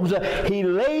robes. He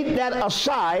laid that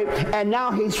aside, and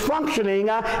now he's functioning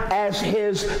as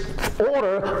his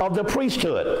order of the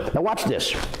priesthood. Now watch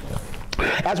this.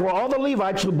 As were all the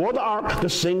Levites who bore the ark, the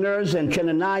singers, and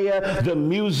Chenaniah, the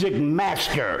music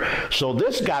master. So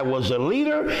this guy was a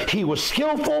leader. He was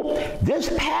skillful.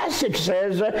 This passage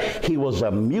says he was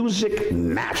a music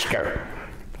master.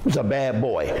 He was a bad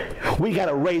boy. We got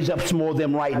to raise up some more of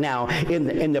them right now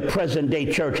in the present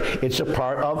day church. It's a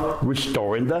part of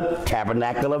restoring the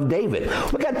tabernacle of David.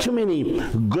 We got too many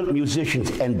good musicians,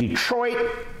 and Detroit,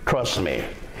 trust me,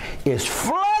 is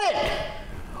flooded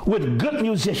with good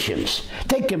musicians.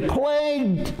 They can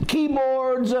play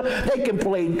keyboards, they can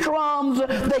play drums,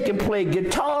 they can play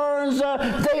guitars.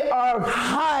 They are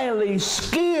highly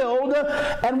skilled,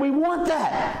 and we want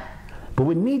that. But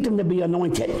we need them to be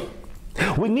anointed.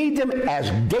 We need them as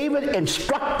David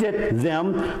instructed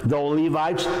them, the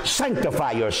Levites,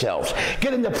 sanctify yourselves.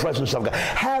 Get in the presence of God.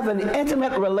 Have an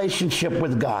intimate relationship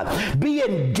with God. Be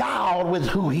endowed with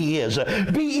who he is.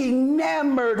 Be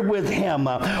enamored with him.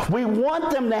 We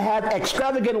want them to have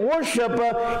extravagant worship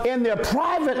in their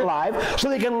private life so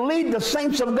they can lead the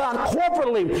saints of God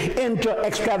corporately into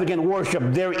extravagant worship.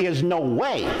 There is no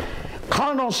way.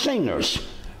 Carnal singers,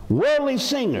 worldly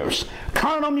singers,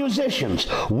 carnal musicians,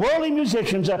 worldly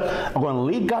musicians are going to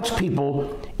lead God's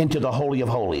people into the Holy of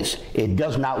Holies. It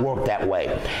does not work that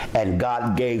way. And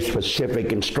God gave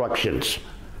specific instructions.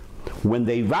 When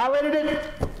they violated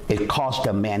it, it cost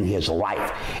a man his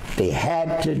life. They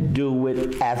had to do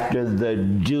it after the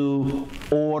due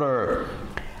order.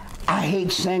 I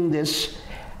hate saying this.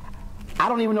 I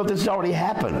don't even know if this has already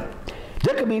happened.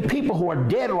 There could be people who are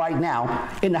dead right now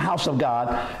in the house of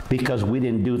God because we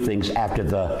didn't do things after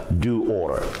the due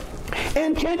order.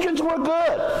 Intentions were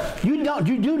good. You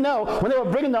do know when they were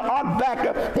bringing the ark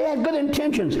back, they had good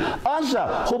intentions.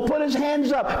 Uzzah, who put his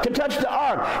hands up to touch the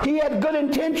ark, he had good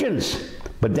intentions.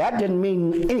 But that didn't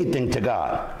mean anything to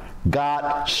God.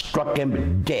 God struck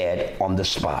him dead on the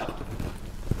spot.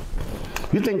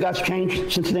 You think God's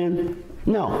changed since then?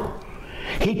 No.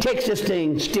 He takes this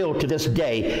thing still to this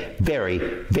day very,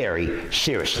 very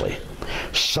seriously.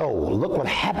 So look what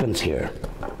happens here.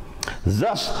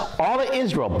 Thus all of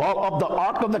Israel brought up the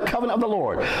ark of the covenant of the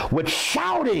Lord with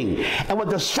shouting and with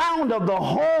the sound of the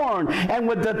horn and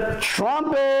with the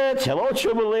trumpets, hello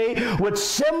Jubilee, with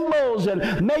cymbals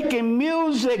and making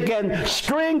music and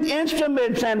stringed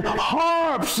instruments and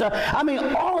harps. I mean,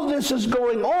 all this is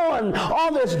going on.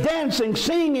 All this dancing,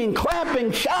 singing,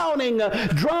 clapping, shouting,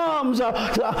 drums,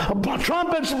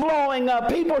 trumpets blowing,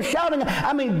 people shouting.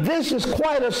 I mean, this is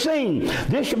quite a scene.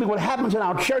 This should be what happens in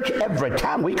our church every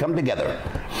time we come together.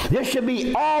 This should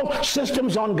be all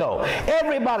systems on go.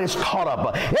 Everybody's caught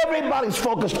up. Everybody's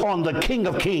focused on the King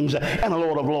of Kings and the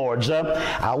Lord of Lords.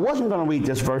 I wasn't going to read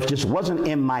this verse. This wasn't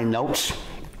in my notes.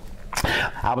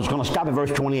 I was going to stop at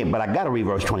verse 28, but I got to read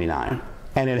verse 29.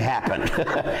 And it happened.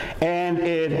 And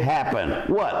it happened.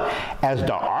 What? As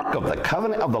the ark of the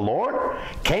covenant of the Lord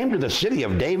came to the city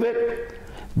of David,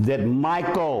 that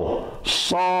Michal,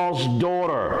 Saul's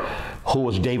daughter, who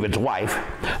was David's wife,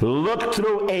 looked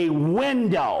through a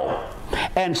window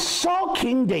and saw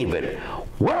King David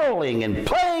whirling and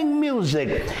playing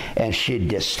music, and she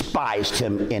despised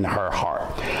him in her heart.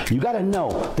 You got to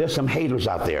know there's some haters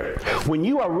out there. When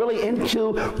you are really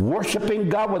into worshiping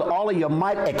God with all of your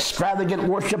might, extravagant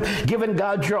worship, giving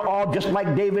God your all just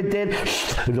like David did,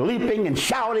 leaping and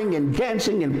shouting and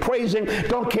dancing and praising,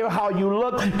 don't care how you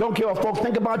look, don't care what folks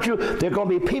think about you, there are going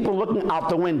to be people looking out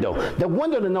the window. The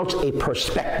window denotes a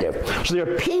perspective. So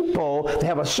there are people that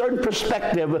have a certain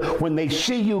perspective when they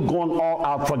see you going all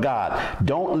out for God.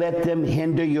 Don't let them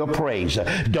hinder your praise.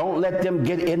 Don't let them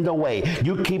get in the way.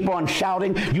 You keep on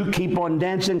shouting. You keep on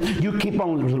dancing. You keep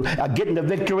on getting the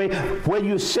victory. Where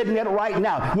you're sitting at right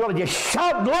now, you ought to just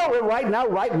shout glory right now,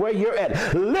 right where you're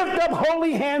at. Lift up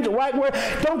holy hands right where.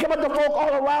 Don't care about the folk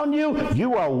all around you.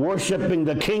 You are worshiping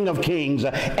the King of Kings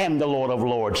and the Lord of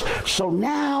Lords. So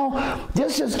now,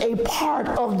 this is a part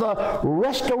of the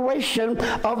restoration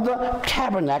of the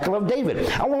tabernacle of David.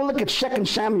 I want to look at 2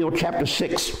 Samuel chapter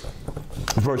 6.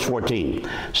 Verse 14.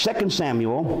 2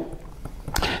 Samuel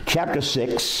chapter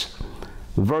 6,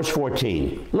 verse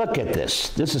 14. Look at this.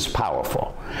 This is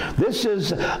powerful. This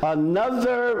is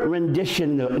another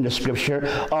rendition in the scripture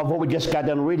of what we just got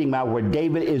done reading about, where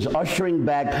David is ushering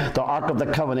back the Ark of the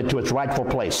Covenant to its rightful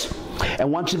place.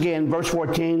 And once again, verse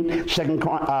 14,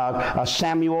 2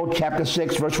 Samuel chapter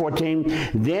 6, verse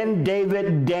 14. Then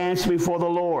David danced before the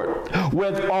Lord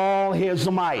with all his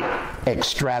might,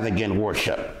 extravagant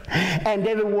worship. And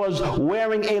David was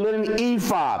wearing a linen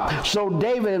ephod. So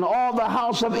David and all the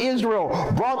house of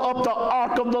Israel brought up the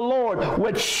ark of the Lord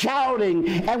with shouting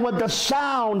and with the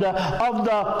sound of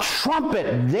the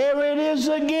trumpet. There it is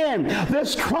again.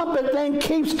 This trumpet thing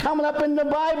keeps coming up in the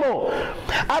Bible.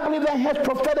 I believe that has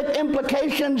prophetic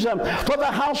implications for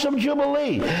the house of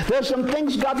Jubilee. There's some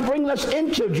things God's bringing us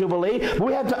into Jubilee.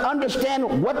 We have to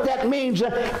understand what that means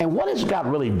and what is God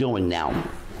really doing now.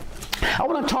 I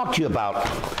want to talk to you about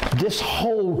this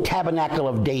whole tabernacle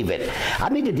of David. I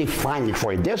need to define it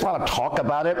for you. There's a lot of talk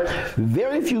about it.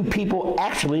 Very few people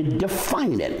actually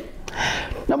define it.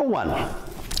 Number one,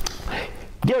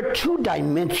 there are two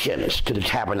dimensions to the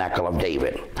tabernacle of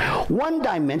David. One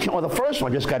dimension, or the first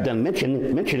one I just got done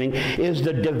mentioning, is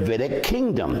the Davidic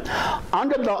kingdom.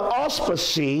 Under the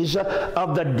auspices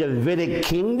of the Davidic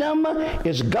kingdom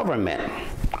is government,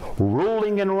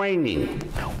 ruling and reigning,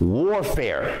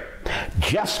 warfare,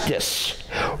 justice,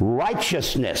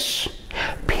 righteousness,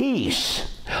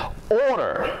 peace,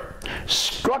 order,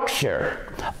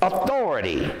 structure,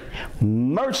 authority,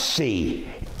 mercy,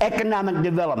 economic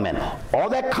development. All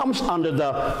that comes under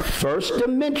the first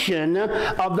dimension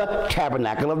of the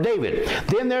Tabernacle of David.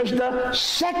 Then there's the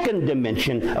second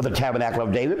dimension of the Tabernacle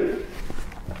of David,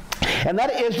 and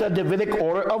that is the Davidic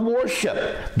order of worship.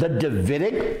 The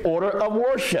Davidic order of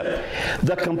worship.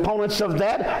 The components of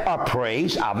that are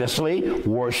praise, obviously,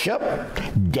 worship,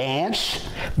 dance,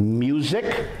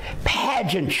 music,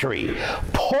 pageantry,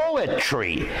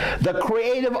 poetry, the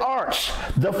creative arts,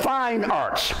 the fine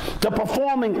arts, the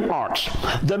performing arts,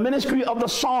 the ministry of the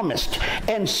psalmist,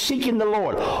 and seeking the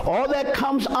Lord. All that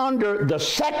comes under the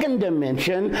second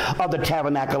dimension of the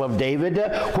Tabernacle of David,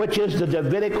 which is the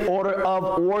Davidic order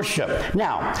of worship.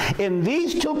 Now, in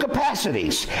these two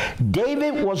capacities,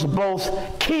 David was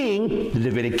both king, the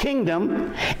Davidic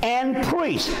kingdom, and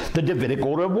priest, the Davidic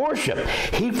order of worship.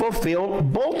 He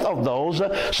fulfilled both of those.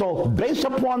 So based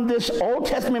upon this Old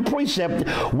Testament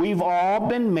precept, we've all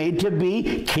been made to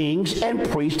be kings and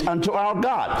priests unto our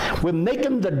God. We're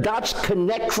making the dots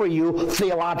connect for you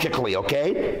theologically,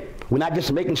 okay? We're not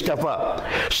just making stuff up.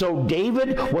 So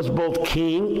David was both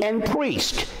king and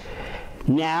priest.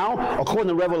 Now, according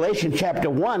to Revelation chapter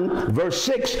 1, verse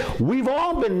 6, we've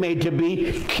all been made to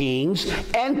be kings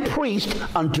and priests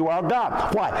unto our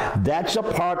God. Why? That's a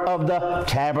part of the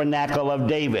Tabernacle of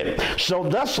David. So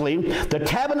thusly, the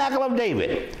Tabernacle of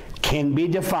David can be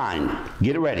defined.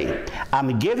 Get ready.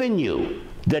 I'm giving you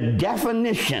the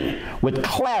definition with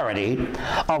clarity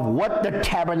of what the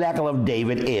Tabernacle of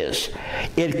David is.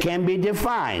 It can be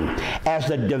defined as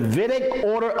the Davidic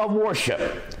order of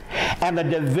worship and the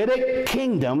Davidic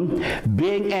kingdom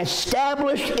being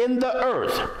established in the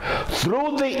earth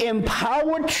through the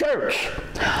empowered church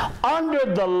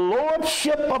under the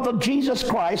lordship of Jesus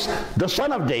Christ, the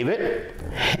Son of David,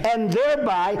 and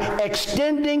thereby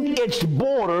extending its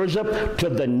borders to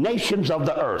the nations of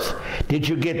the earth. Did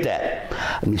you get that?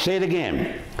 Let me say it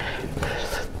again.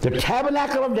 The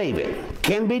Tabernacle of David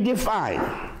can be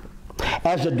defined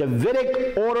as the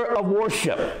Davidic order of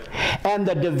worship and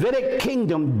the Davidic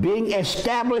kingdom being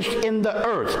established in the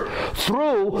earth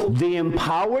through the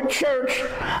empowered church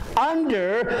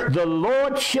under the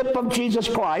lordship of Jesus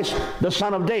Christ, the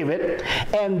Son of David,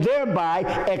 and thereby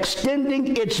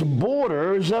extending its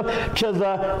borders to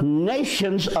the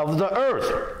nations of the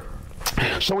earth.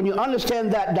 So when you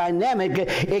understand that dynamic,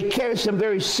 it carries some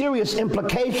very serious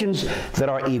implications that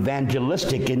are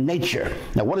evangelistic in nature.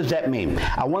 Now, what does that mean?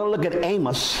 I want to look at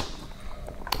Amos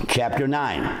chapter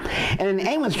 9. And in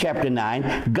Amos chapter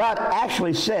 9, God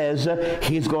actually says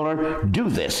he's going to do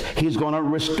this. He's going to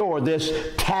restore this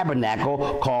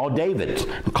tabernacle called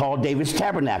David's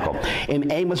tabernacle.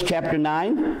 In Amos chapter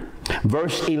 9,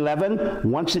 verse 11,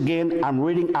 once again, I'm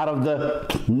reading out of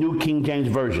the New King James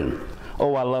Version.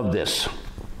 Oh, I love this.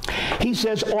 He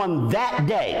says, on that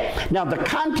day. Now, the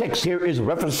context here is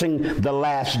referencing the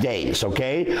last days,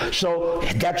 okay? So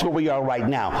that's where we are right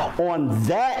now. On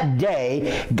that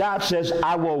day, God says,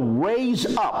 I will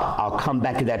raise up. I'll come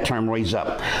back to that term, raise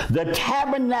up. The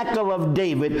tabernacle of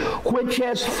David, which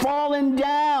has fallen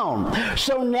down.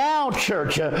 So now,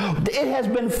 church, it has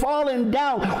been fallen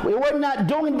down. We're not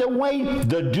doing the way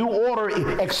the due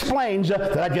order explains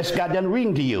that I just got done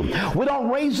reading to you. We don't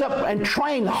raise up and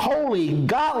train holy,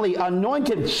 godly,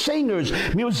 anointed singers,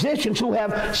 musicians who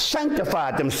have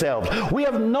sanctified themselves. We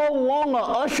have no longer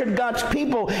ushered God's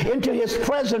people into his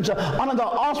presence under the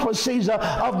auspices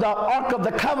of the Ark of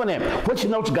the Covenant, which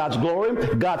denotes God's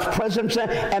glory, God's presence,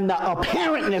 and the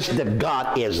apparentness that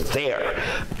God is there.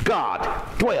 God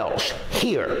dwells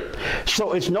here.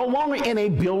 So it's no longer in a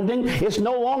building. It's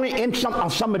no longer in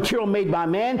some material made by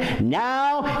man.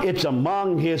 Now it's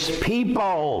among his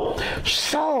people.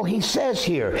 So he says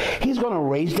here, he's going to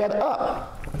raise that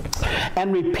up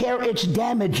and repair its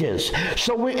damages.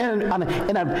 So we're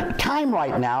in a time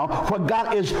right now where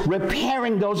God is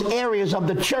repairing those areas of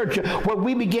the church where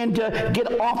we begin to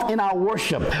get off in our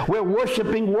worship. We're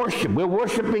worshiping worship. We're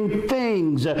worshiping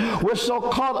things. We're so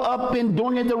caught up in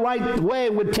doing it the right way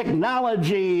with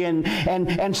technology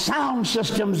and sound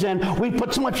systems, and we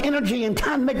put so much energy and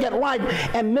time to make that right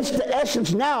and miss the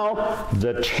essence. Now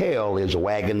the tail is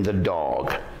wagging the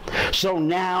dog. So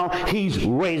now he's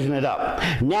raising it up.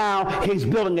 Now he's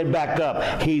building it back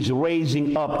up. He's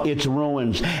raising up its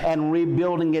ruins and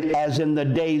rebuilding it as in the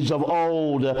days of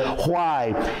old.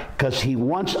 Why? Because he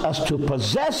wants us to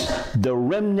possess the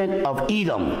remnant of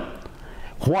Edom.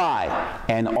 Why?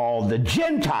 And all the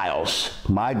Gentiles,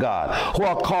 my God, who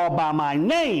are called by my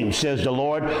name, says the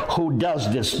Lord, who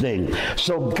does this thing.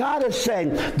 So God is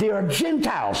saying there are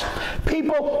Gentiles,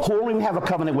 people who don't even have a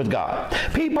covenant with God,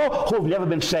 people who have never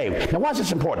been saved. Now, why is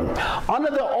this important?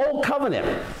 Under the old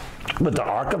covenant, with the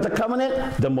Ark of the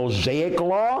Covenant, the Mosaic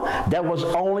Law, that was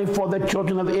only for the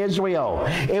children of Israel.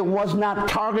 It was not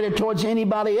targeted towards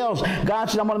anybody else. God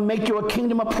said, I'm going to make you a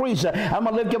kingdom of priests. I'm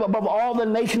going to lift you up above all the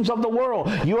nations of the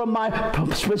world. You are my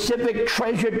specific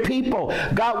treasured people.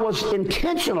 God was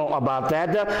intentional about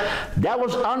that. That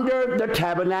was under the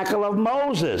tabernacle of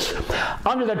Moses.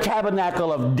 Under the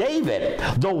tabernacle of David,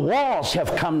 the walls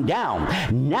have come down.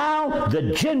 Now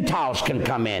the Gentiles can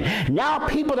come in. Now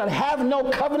people that have no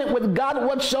covenant with God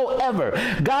whatsoever.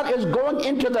 God is going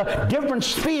into the different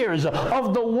spheres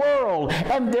of the world,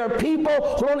 and there are people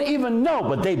who don't even know,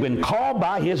 but they've been called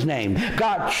by his name.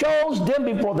 God chose them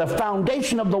before the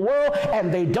foundation of the world,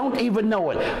 and they don't even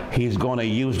know it. He's going to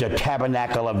use the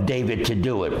tabernacle of David to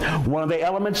do it. One of the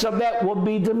elements of that will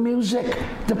be the music,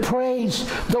 the praise,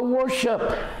 the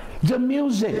worship, the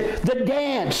music, the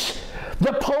dance,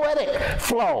 the poetic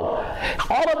flow.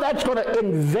 All of that's going to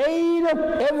invade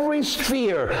every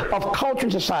sphere of culture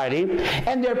and society.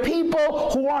 And there are people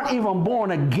who aren't even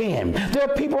born again. There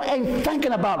are people who ain't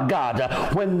thinking about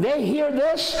God. When they hear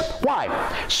this, why?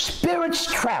 Spirits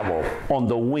travel on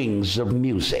the wings of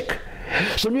music.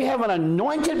 So when you have an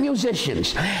anointed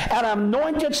musicians, an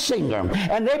anointed singer,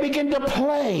 and they begin to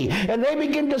play, and they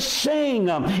begin to sing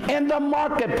in the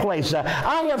marketplace.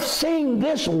 I have seen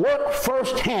this work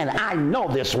firsthand. I know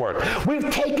this work.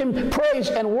 We've taken praise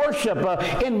and worship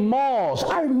in malls.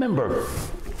 I remember,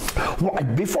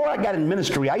 before I got in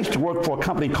ministry, I used to work for a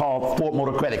company called Ford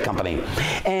Motor Credit Company.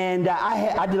 And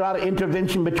I did a lot of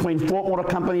intervention between Ford Motor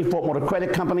Company, Ford Motor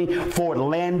Credit Company, Ford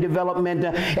Land Development.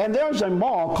 And there's a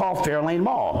mall called Fairlane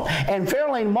Mall. And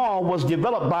Fairlane Mall was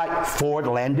developed by Ford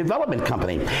Land Development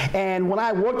Company. And when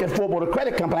I worked at Ford Motor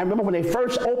Credit Company, I remember when they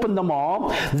first opened the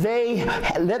mall, they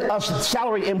let us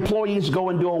salaried employees go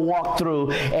and do a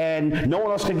walkthrough. And no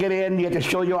one else could get in. You had to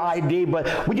show your ID.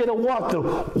 But we did a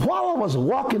walkthrough. While I was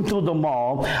walking through the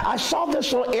mall, I saw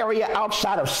this little area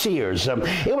outside of Sears.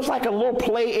 It was like a little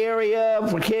play area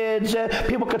for kids.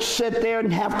 People could sit there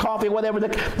and have coffee, whatever.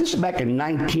 This is back in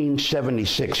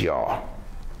 1976, y'all.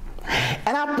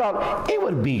 And I thought it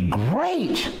would be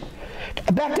great.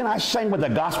 Back then I sang with a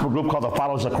gospel group called the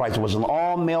Followers of Christ. It was an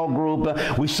all-male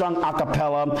group. We sung a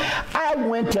cappella. I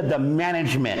went to the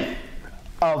management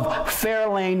of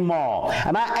Fairlane Mall,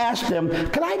 and I asked them,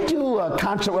 can I do a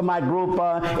concert with my group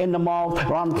in the mall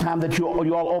around the time that you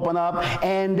all open up?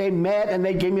 And they met, and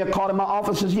they gave me a call to my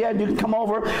office, says, yeah, you can come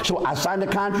over. So I signed the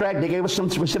contract. They gave us some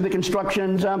specific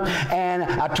instructions, and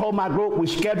I told my group, we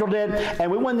scheduled it, and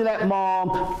we went to that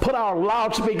mall, put our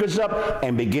loudspeakers up,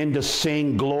 and began to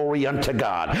sing glory unto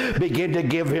God, begin to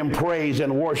give him praise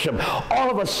and worship. All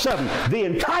of a sudden, the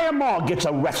entire mall gets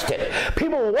arrested.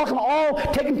 People were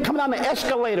walking coming down the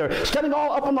escalator, standing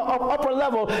all up on the upper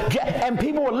level, and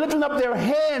people were lifting up their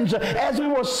hands as we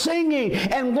were singing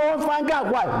and glorifying God.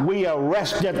 Why? We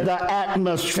arrested the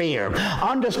atmosphere.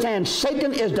 Understand,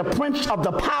 Satan is the prince of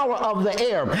the power of the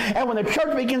air. And when the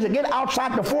church begins to get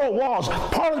outside the four walls,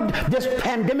 part of this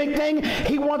pandemic thing,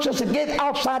 he wants us to get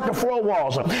outside the four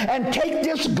walls and take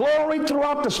this glory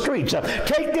throughout the streets.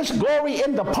 Take this glory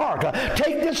in the park.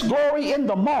 Take this glory in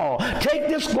the mall. Take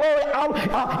this glory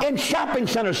out in shopping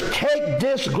centers. Take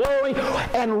this glory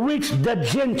and reach the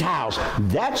Gentiles.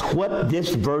 That's what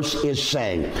this verse is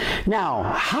saying. Now,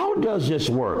 how does this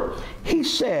work? He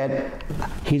said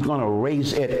he's going to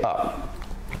raise it up.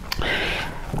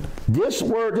 This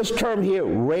term here,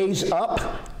 raise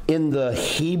up, in the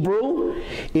Hebrew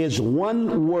is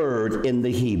one word in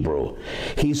the Hebrew.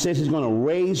 He says he's going to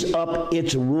raise up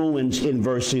its ruins in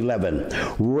verse 11.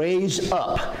 Raise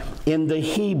up in the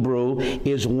Hebrew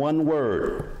is one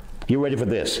word. You ready for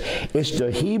this? It's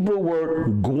the Hebrew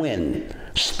word Gwyn,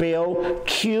 spelled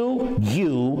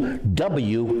Q-U-W-I-N.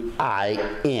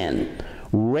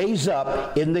 Raise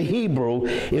up in the Hebrew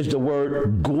is the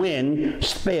word Gwyn,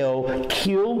 spelled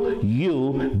Q-U-W-I-N.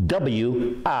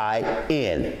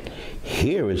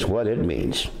 Here is what it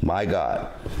means. My God.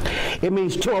 It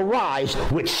means to arise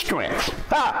with strength.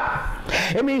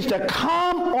 It means to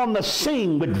come on the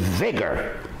scene with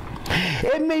vigor.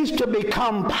 It means to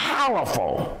become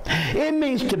powerful. It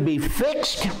means to be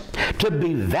fixed, to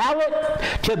be valid,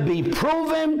 to be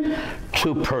proven,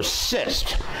 to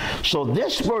persist. So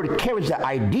this word carries the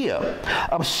idea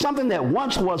of something that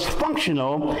once was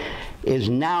functional is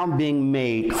now being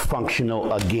made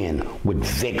functional again with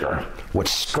vigor, with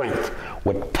strength,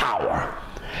 with power.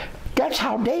 That's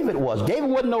how David was. David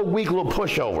wasn't no weak little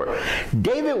pushover.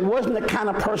 David wasn't the kind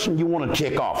of person you want to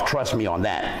tick off. Trust me on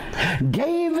that.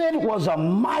 David was a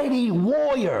mighty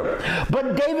warrior,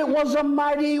 but David was a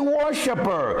mighty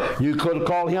worshiper. You could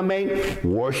call him a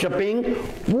worshiping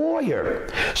warrior.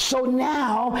 So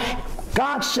now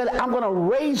God said, I'm going to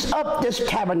raise up this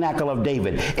tabernacle of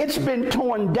David. It's been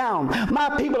torn down. My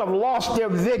people have lost their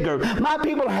vigor. My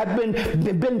people have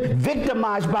been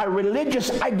victimized by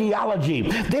religious ideology.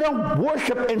 They don't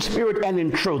worship in spirit and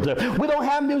in truth. We don't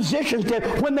have musicians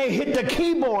that when they hit the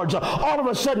keyboards, all of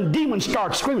a sudden demons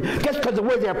start screaming just because of the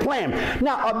way they're playing.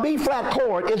 Now, a B-flat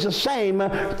chord is the same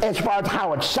as far as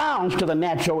how it sounds to the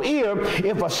natural ear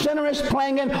if a sinner is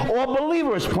playing it or a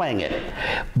believer is playing it.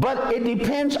 But it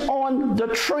depends on the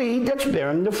tree that's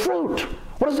bearing the fruit.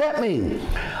 What does that mean?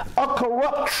 A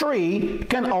corrupt tree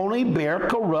can only bear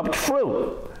corrupt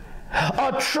fruit.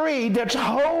 A tree that's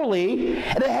holy,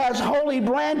 that has holy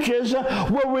branches,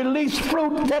 will release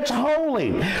fruit that's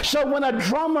holy. So when a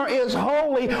drummer is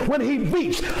holy, when he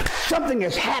beats, something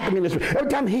is happening. Every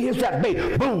time he hits that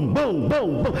beat, boom, boom,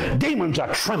 boom, boom, demons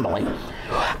are trembling.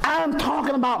 I'm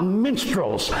talking about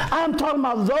minstrels. I'm talking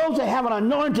about those that have an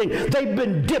anointing. They've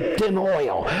been dipped in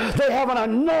oil. They have an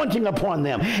anointing upon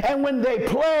them. And when they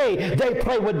play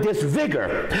with this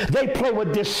vigor. They play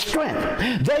with this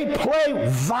strength. They play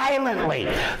violently.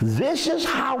 This is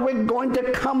how we're going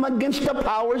to come against the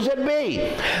powers that be.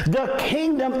 The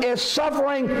kingdom is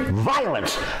suffering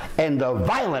violence, and the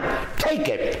violent take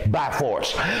it by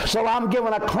force. So I'm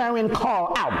giving a clarion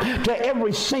call out to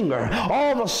every singer,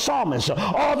 all the psalmists,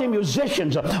 all the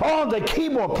musicians, all the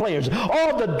keyboard players,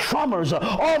 all the drummers,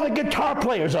 all the guitar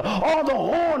players, all the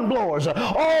horn blowers,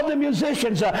 all the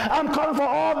musicians. I'm calling for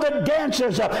all the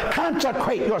dancers.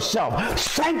 Consecrate yourself.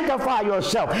 Sanctify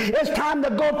yourself. It's time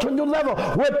to go to a new level.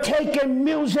 We're taking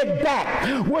music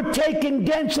back. We're taking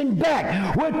dancing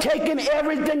back. We're taking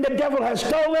everything the devil has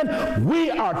stolen.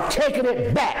 We are taking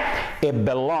it back. It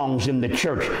belongs in the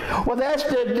church. Well, that's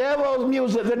the devil's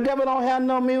music. The devil don't have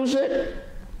no music.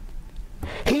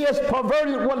 He has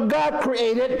perverted what God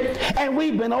created, and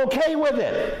we've been okay with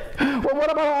it. Well,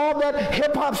 what about all that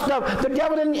hip-hop stuff? The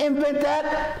devil didn't invent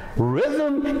that.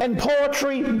 Rhythm and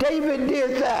poetry, David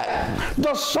did that.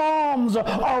 The Psalms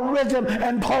are rhythm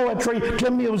and poetry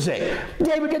to music.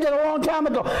 David did that a long time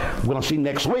ago. We're going to see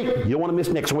next week. You don't want to miss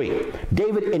next week.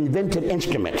 David invented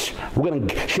instruments. We're going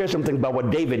to share something about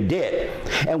what David did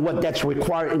and what that's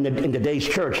required in today's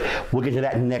church. We'll get to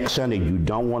that next Sunday. You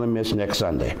don't want to miss next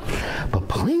Sunday. But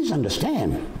please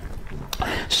understand,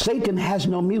 Satan has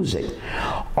no music.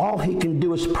 All he can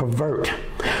do is pervert.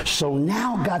 So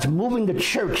now God's moving the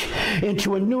church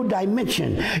into a new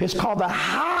dimension. It's called the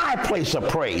high place of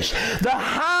praise, the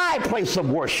high place of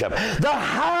worship, the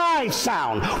high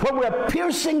sound, where we're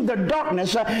piercing the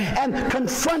darkness and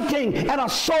confronting and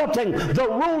assaulting the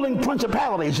ruling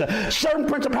principalities. Certain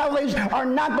principalities are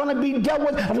not going to be dealt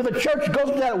with until the church goes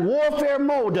to that warfare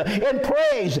mode in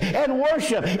praise and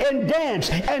worship and dance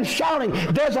and shouting.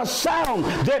 There's a sound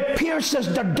that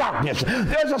pierces the darkness.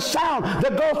 There's a sound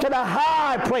that goes to the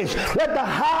high place. Let the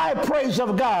high praise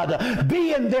of God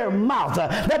be in their mouth.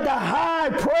 Let the high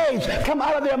praise come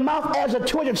out of their mouth as a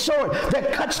two-edged sword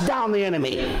that cuts down the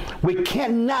enemy. We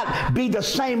cannot be the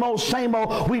same old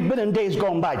we've been in days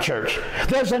gone by, church.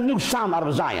 There's a new sound out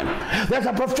of Zion. There's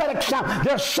a prophetic sound.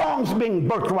 There's songs being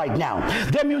birthed right now.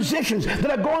 There are musicians that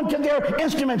are going to their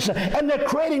instruments and they're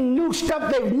creating new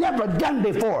stuff they've never done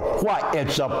before. Why?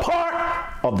 It's a part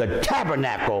of the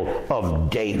tabernacle of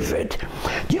David.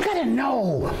 You got to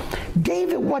know,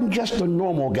 David wasn't just a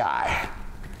normal guy.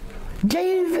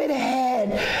 David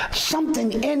had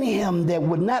something in him that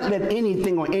would not let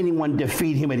anything or anyone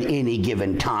defeat him at any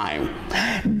given time.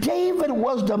 David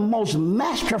was the most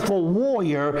masterful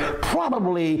warrior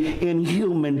probably in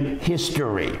human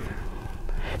history.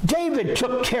 David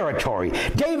took territory.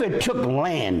 David took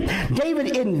land.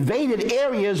 David invaded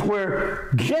areas where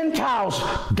Gentiles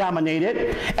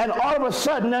dominated and all of a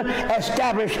sudden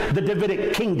established the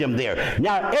Davidic kingdom there.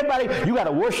 Now, everybody, you got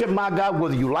to worship my God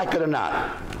whether you like it or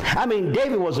not. I mean,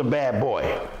 David was a bad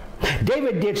boy.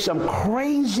 David did some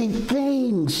crazy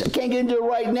things. I can't get into it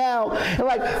right now.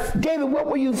 Like, David, what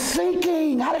were you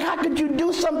thinking? How could you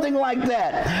do something like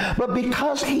that? But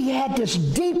because he had this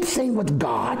deep thing with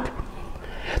God,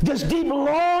 this deep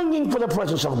longing for the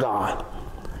presence of God,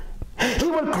 he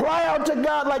would cry out to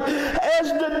God like,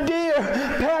 as the deer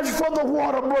pants for the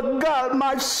water brook, God,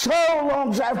 my soul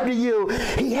longs after you.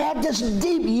 He had this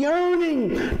deep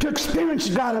yearning to experience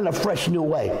God in a fresh new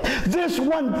way. This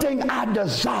one thing I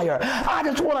desire. I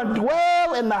just want to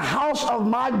dwell in the house of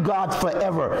my God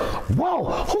forever. Whoa,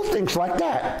 who thinks like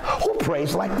that? Who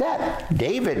prays like that?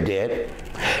 David did.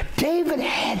 David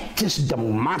had this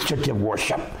demonstrative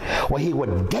worship where he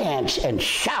would dance and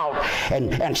shout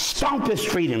and stomp his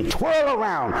feet and twirl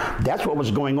around. That's what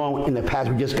was going on in the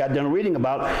passage we just got done reading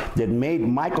about that made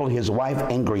Michal, his wife,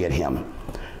 angry at him.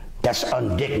 That's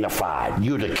undignified.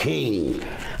 You're the king.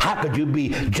 How could you be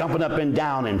jumping up and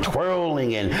down and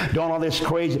twirling and doing all this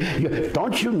crazy?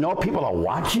 Don't you know people are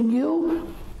watching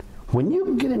you? When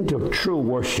you get into true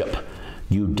worship,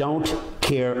 you don't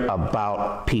care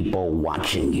about people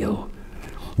watching you.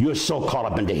 You're so caught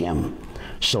up into him.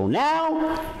 So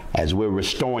now, as we're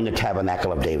restoring the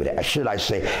tabernacle of David, should I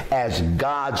say, as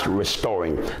God's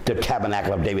restoring the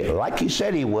tabernacle of David, like he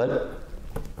said he would,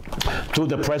 through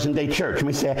the present day church. Let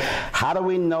me say, how do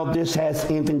we know this has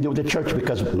anything to do with the church?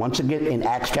 Because once again, in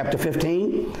Acts chapter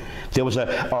 15, there was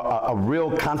a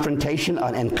real confrontation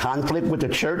and conflict with the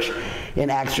church in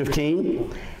Acts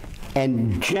 15.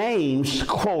 And James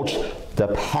quotes the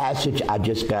passage I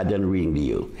just got done reading to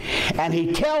you. And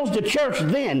he tells the church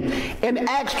then in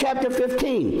Acts chapter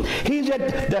 15, he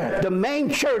said the main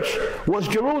church was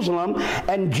Jerusalem,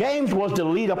 and James was the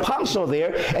lead apostle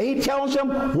there. And he tells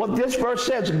them what this verse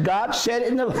says. God said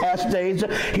in the last days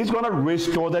he's going to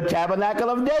restore the tabernacle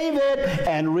of David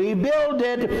and rebuild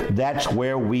it. That's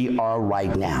where we are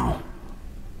right now.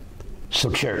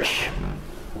 So church,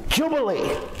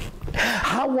 Jubilee,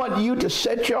 I want you to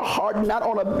set your heart not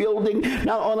on a building,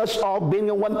 not on us all being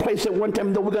in one place at one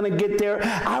time that we're going to get there.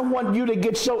 I want you to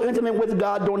get so intimate with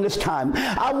God during this time.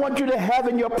 I want you to have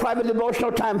in your private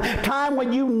devotional time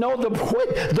when you know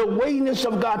the weightiness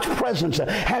of God's presence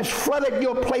has flooded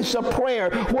your place of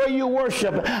prayer where you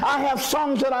worship. I have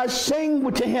songs that I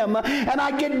sing to him, and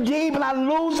I get deep and I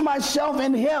lose myself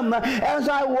in him as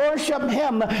I worship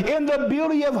him in the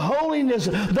beauty of holiness.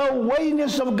 The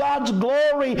weightiness of God's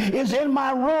glory is in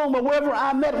my room or wherever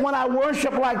I'm at when I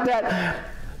worship like that.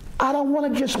 I don't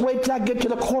want to just wait till I get to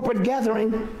the corporate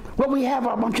gathering where we have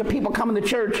a bunch of people coming to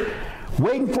church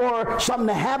waiting for something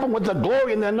to happen with the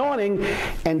glory and the anointing,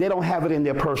 and they don't have it in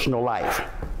their personal life.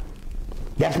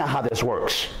 That's not how this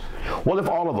works. Well, if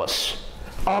all of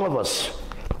us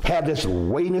have this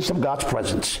weightiness of God's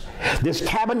presence, this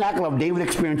tabernacle of David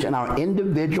experience in our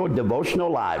individual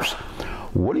devotional lives,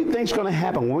 what do you think is going to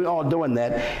happen when we're all doing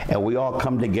that and we all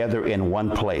come together in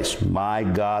one place? My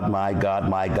God, my God,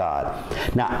 my God.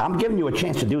 Now, I'm giving you a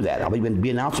chance to do that. I'll even be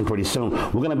announcing pretty soon.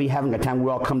 We're going to be having a time where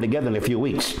we all come together in a few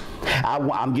weeks.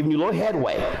 I'm giving you a little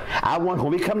headway. I want,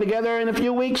 when we come together in a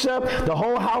few weeks, the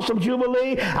whole house of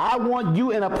Jubilee, I want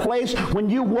you in a place, when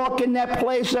you walk in that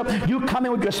place, you come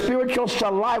in with your spiritual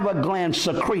saliva glands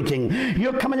secreting.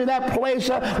 You're coming to that place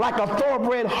like a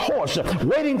thoroughbred horse,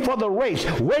 waiting for the race,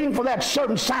 waiting for that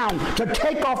certain sound to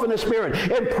take off in the spirit,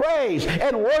 and praise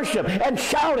and worship and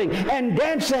shouting and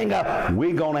dancing.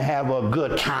 We're going to have a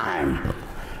good time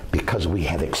because we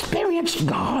have experienced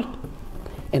God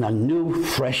in a new,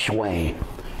 fresh way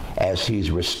as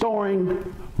he's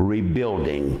restoring,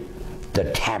 rebuilding the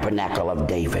tabernacle of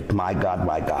David. My God,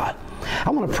 my God. I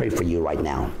want to pray for you right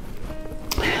now.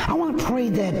 I want to pray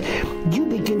that you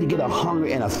begin to get a hunger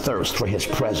and a thirst for his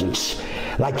presence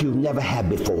like you've never had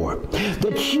before.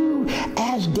 That you,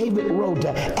 as David wrote,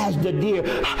 as the deer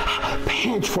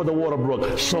pants for the water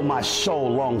brook, so my soul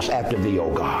longs after thee,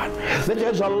 O God. That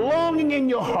there's a longing in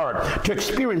your heart to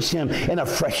experience him in a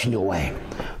fresh new way.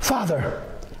 Father,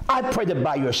 I pray that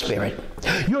by your Spirit,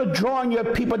 you're drawing your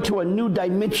people to a new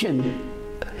dimension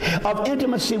of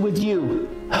intimacy with you,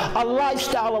 a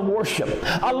lifestyle of worship,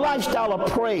 a lifestyle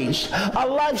of praise, a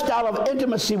lifestyle of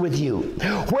intimacy with you,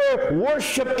 where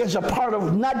worship is a part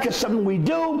of not just something we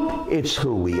do, it's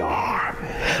who we are.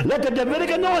 Let the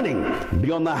Davidic anointing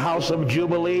be on the house of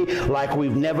Jubilee like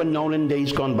we've never known in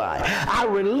days gone by. I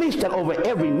release that over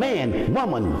every man,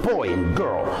 woman, boy, and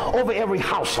girl, over every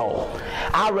household.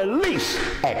 I release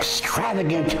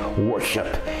extravagant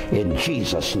worship in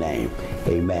Jesus' name.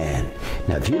 Amen.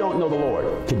 Now, if you don't know the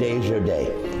Lord, today is your day.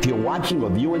 If you're watching or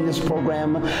viewing this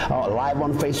program live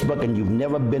on Facebook and you've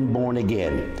never been born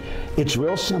again, it's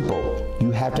real simple. You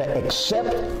have to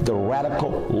accept the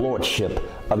radical lordship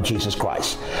of Jesus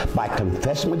Christ by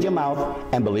confessing with your mouth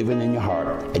and believing in your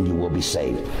heart, and you will be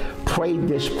saved. Pray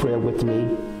this prayer with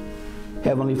me.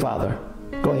 Heavenly Father,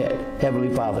 go ahead.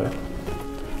 Heavenly Father,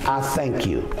 I thank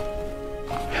you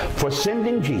for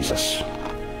sending Jesus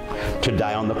to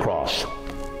die on the cross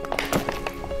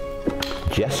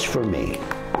just for me.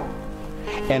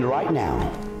 And right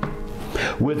now,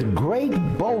 with great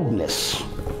boldness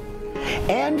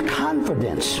and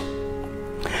confidence,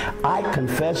 I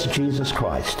confess Jesus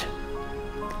Christ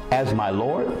as my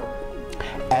Lord,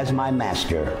 as my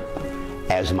Master,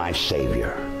 as my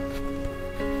Savior.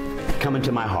 Come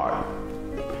into my heart.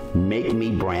 Make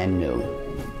me brand new.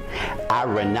 I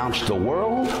renounce the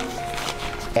world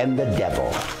and the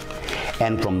devil.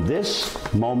 And from this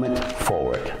moment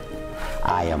forward,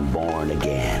 I am born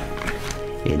again.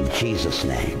 In Jesus'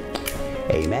 name,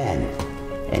 amen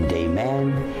and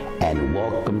amen, and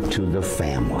welcome to the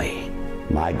family.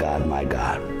 My God, my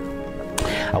God.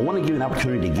 I want to give you an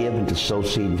opportunity to give and to sow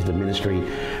seed into the ministry.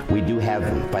 We do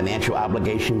have financial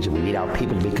obligations, and we need our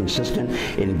people to be consistent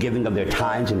in giving of their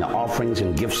tithes and their offerings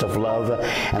and gifts of love.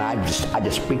 And I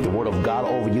just speak the word of God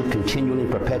over you continually,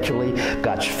 perpetually.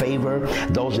 God's favor.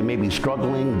 Those that may be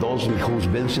struggling, those whose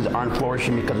businesses aren't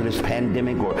flourishing because of this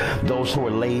pandemic, or those who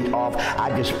are laid off,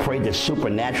 I just pray that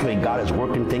supernaturally God is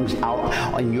working things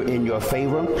out in your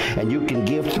favor. And you can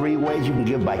give three ways. You can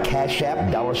give by Cash App,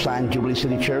 $ Jubilee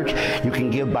City Church. You can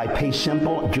give by Pay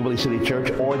Simple, Jubilee City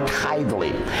Church, or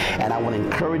tithely. And I want to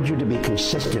encourage you to be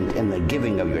consistent in the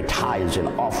giving of your tithes and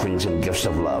offerings and gifts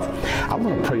of love. I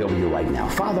want to pray over you right now.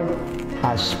 Father,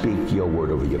 I speak your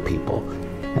word over your people.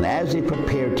 And as they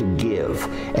prepare to give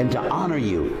and to honor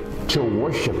you, to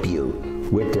worship you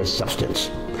with their substance,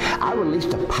 I release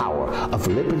the power of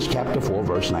Philippians chapter 4,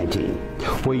 verse 19,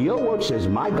 where your word says,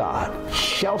 my God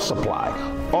shall supply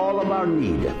all of our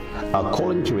need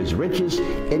according to his riches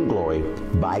in glory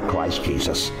by Christ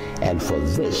Jesus. And for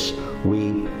this,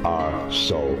 we are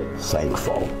so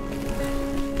thankful.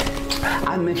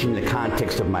 I mentioned in the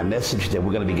context of my message that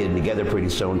we're going to be getting together pretty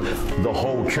soon, the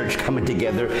whole church coming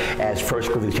together, as 1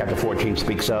 Corinthians chapter 14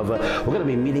 speaks of. We're going to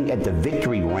be meeting at the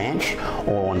Victory Ranch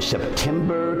on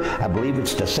September, I believe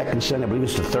it's the second Sunday, I believe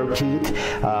it's the 13th,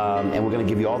 and we're going to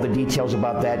give you all the details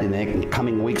about that in the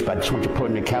coming weeks, but I just want you to put it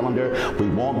in your calendar. We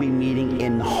won't be meeting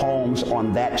in homes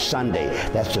on that Sunday.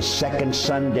 That's the second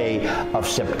Sunday of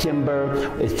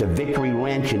September. It's the Victory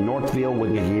Ranch in Northville.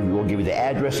 We'll give you the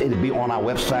address. It'll be on our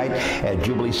website at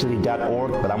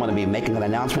jubileecity.org, but I'm going to be making an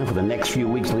announcement for the next few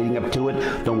weeks leading up to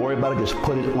it. Don't worry about it. Just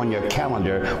put it on your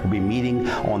calendar. We'll be meeting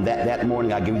on that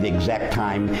morning. I'll give you the exact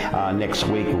time next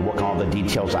week. We're working all the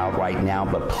details out right now,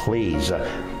 but please,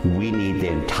 we need the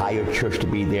entire church to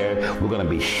be there. We're going to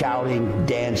be shouting,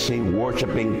 dancing,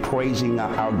 worshiping, praising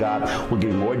our God. We'll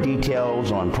give you more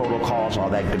details on protocols, all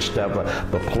that good stuff,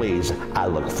 but please, I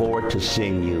look forward to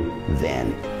seeing you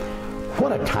then.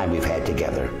 What a time we've had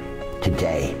together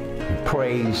today.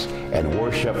 Praise and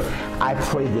worship. I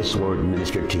pray this word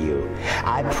ministered to you.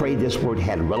 I pray this word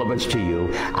had relevance to you.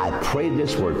 I pray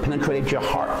this word penetrated your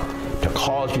heart to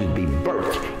cause you to be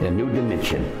birthed in a new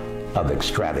dimension of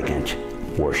extravagant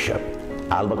worship.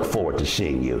 I look forward to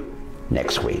seeing you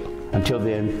next week. Until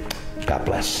then, God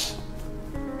bless.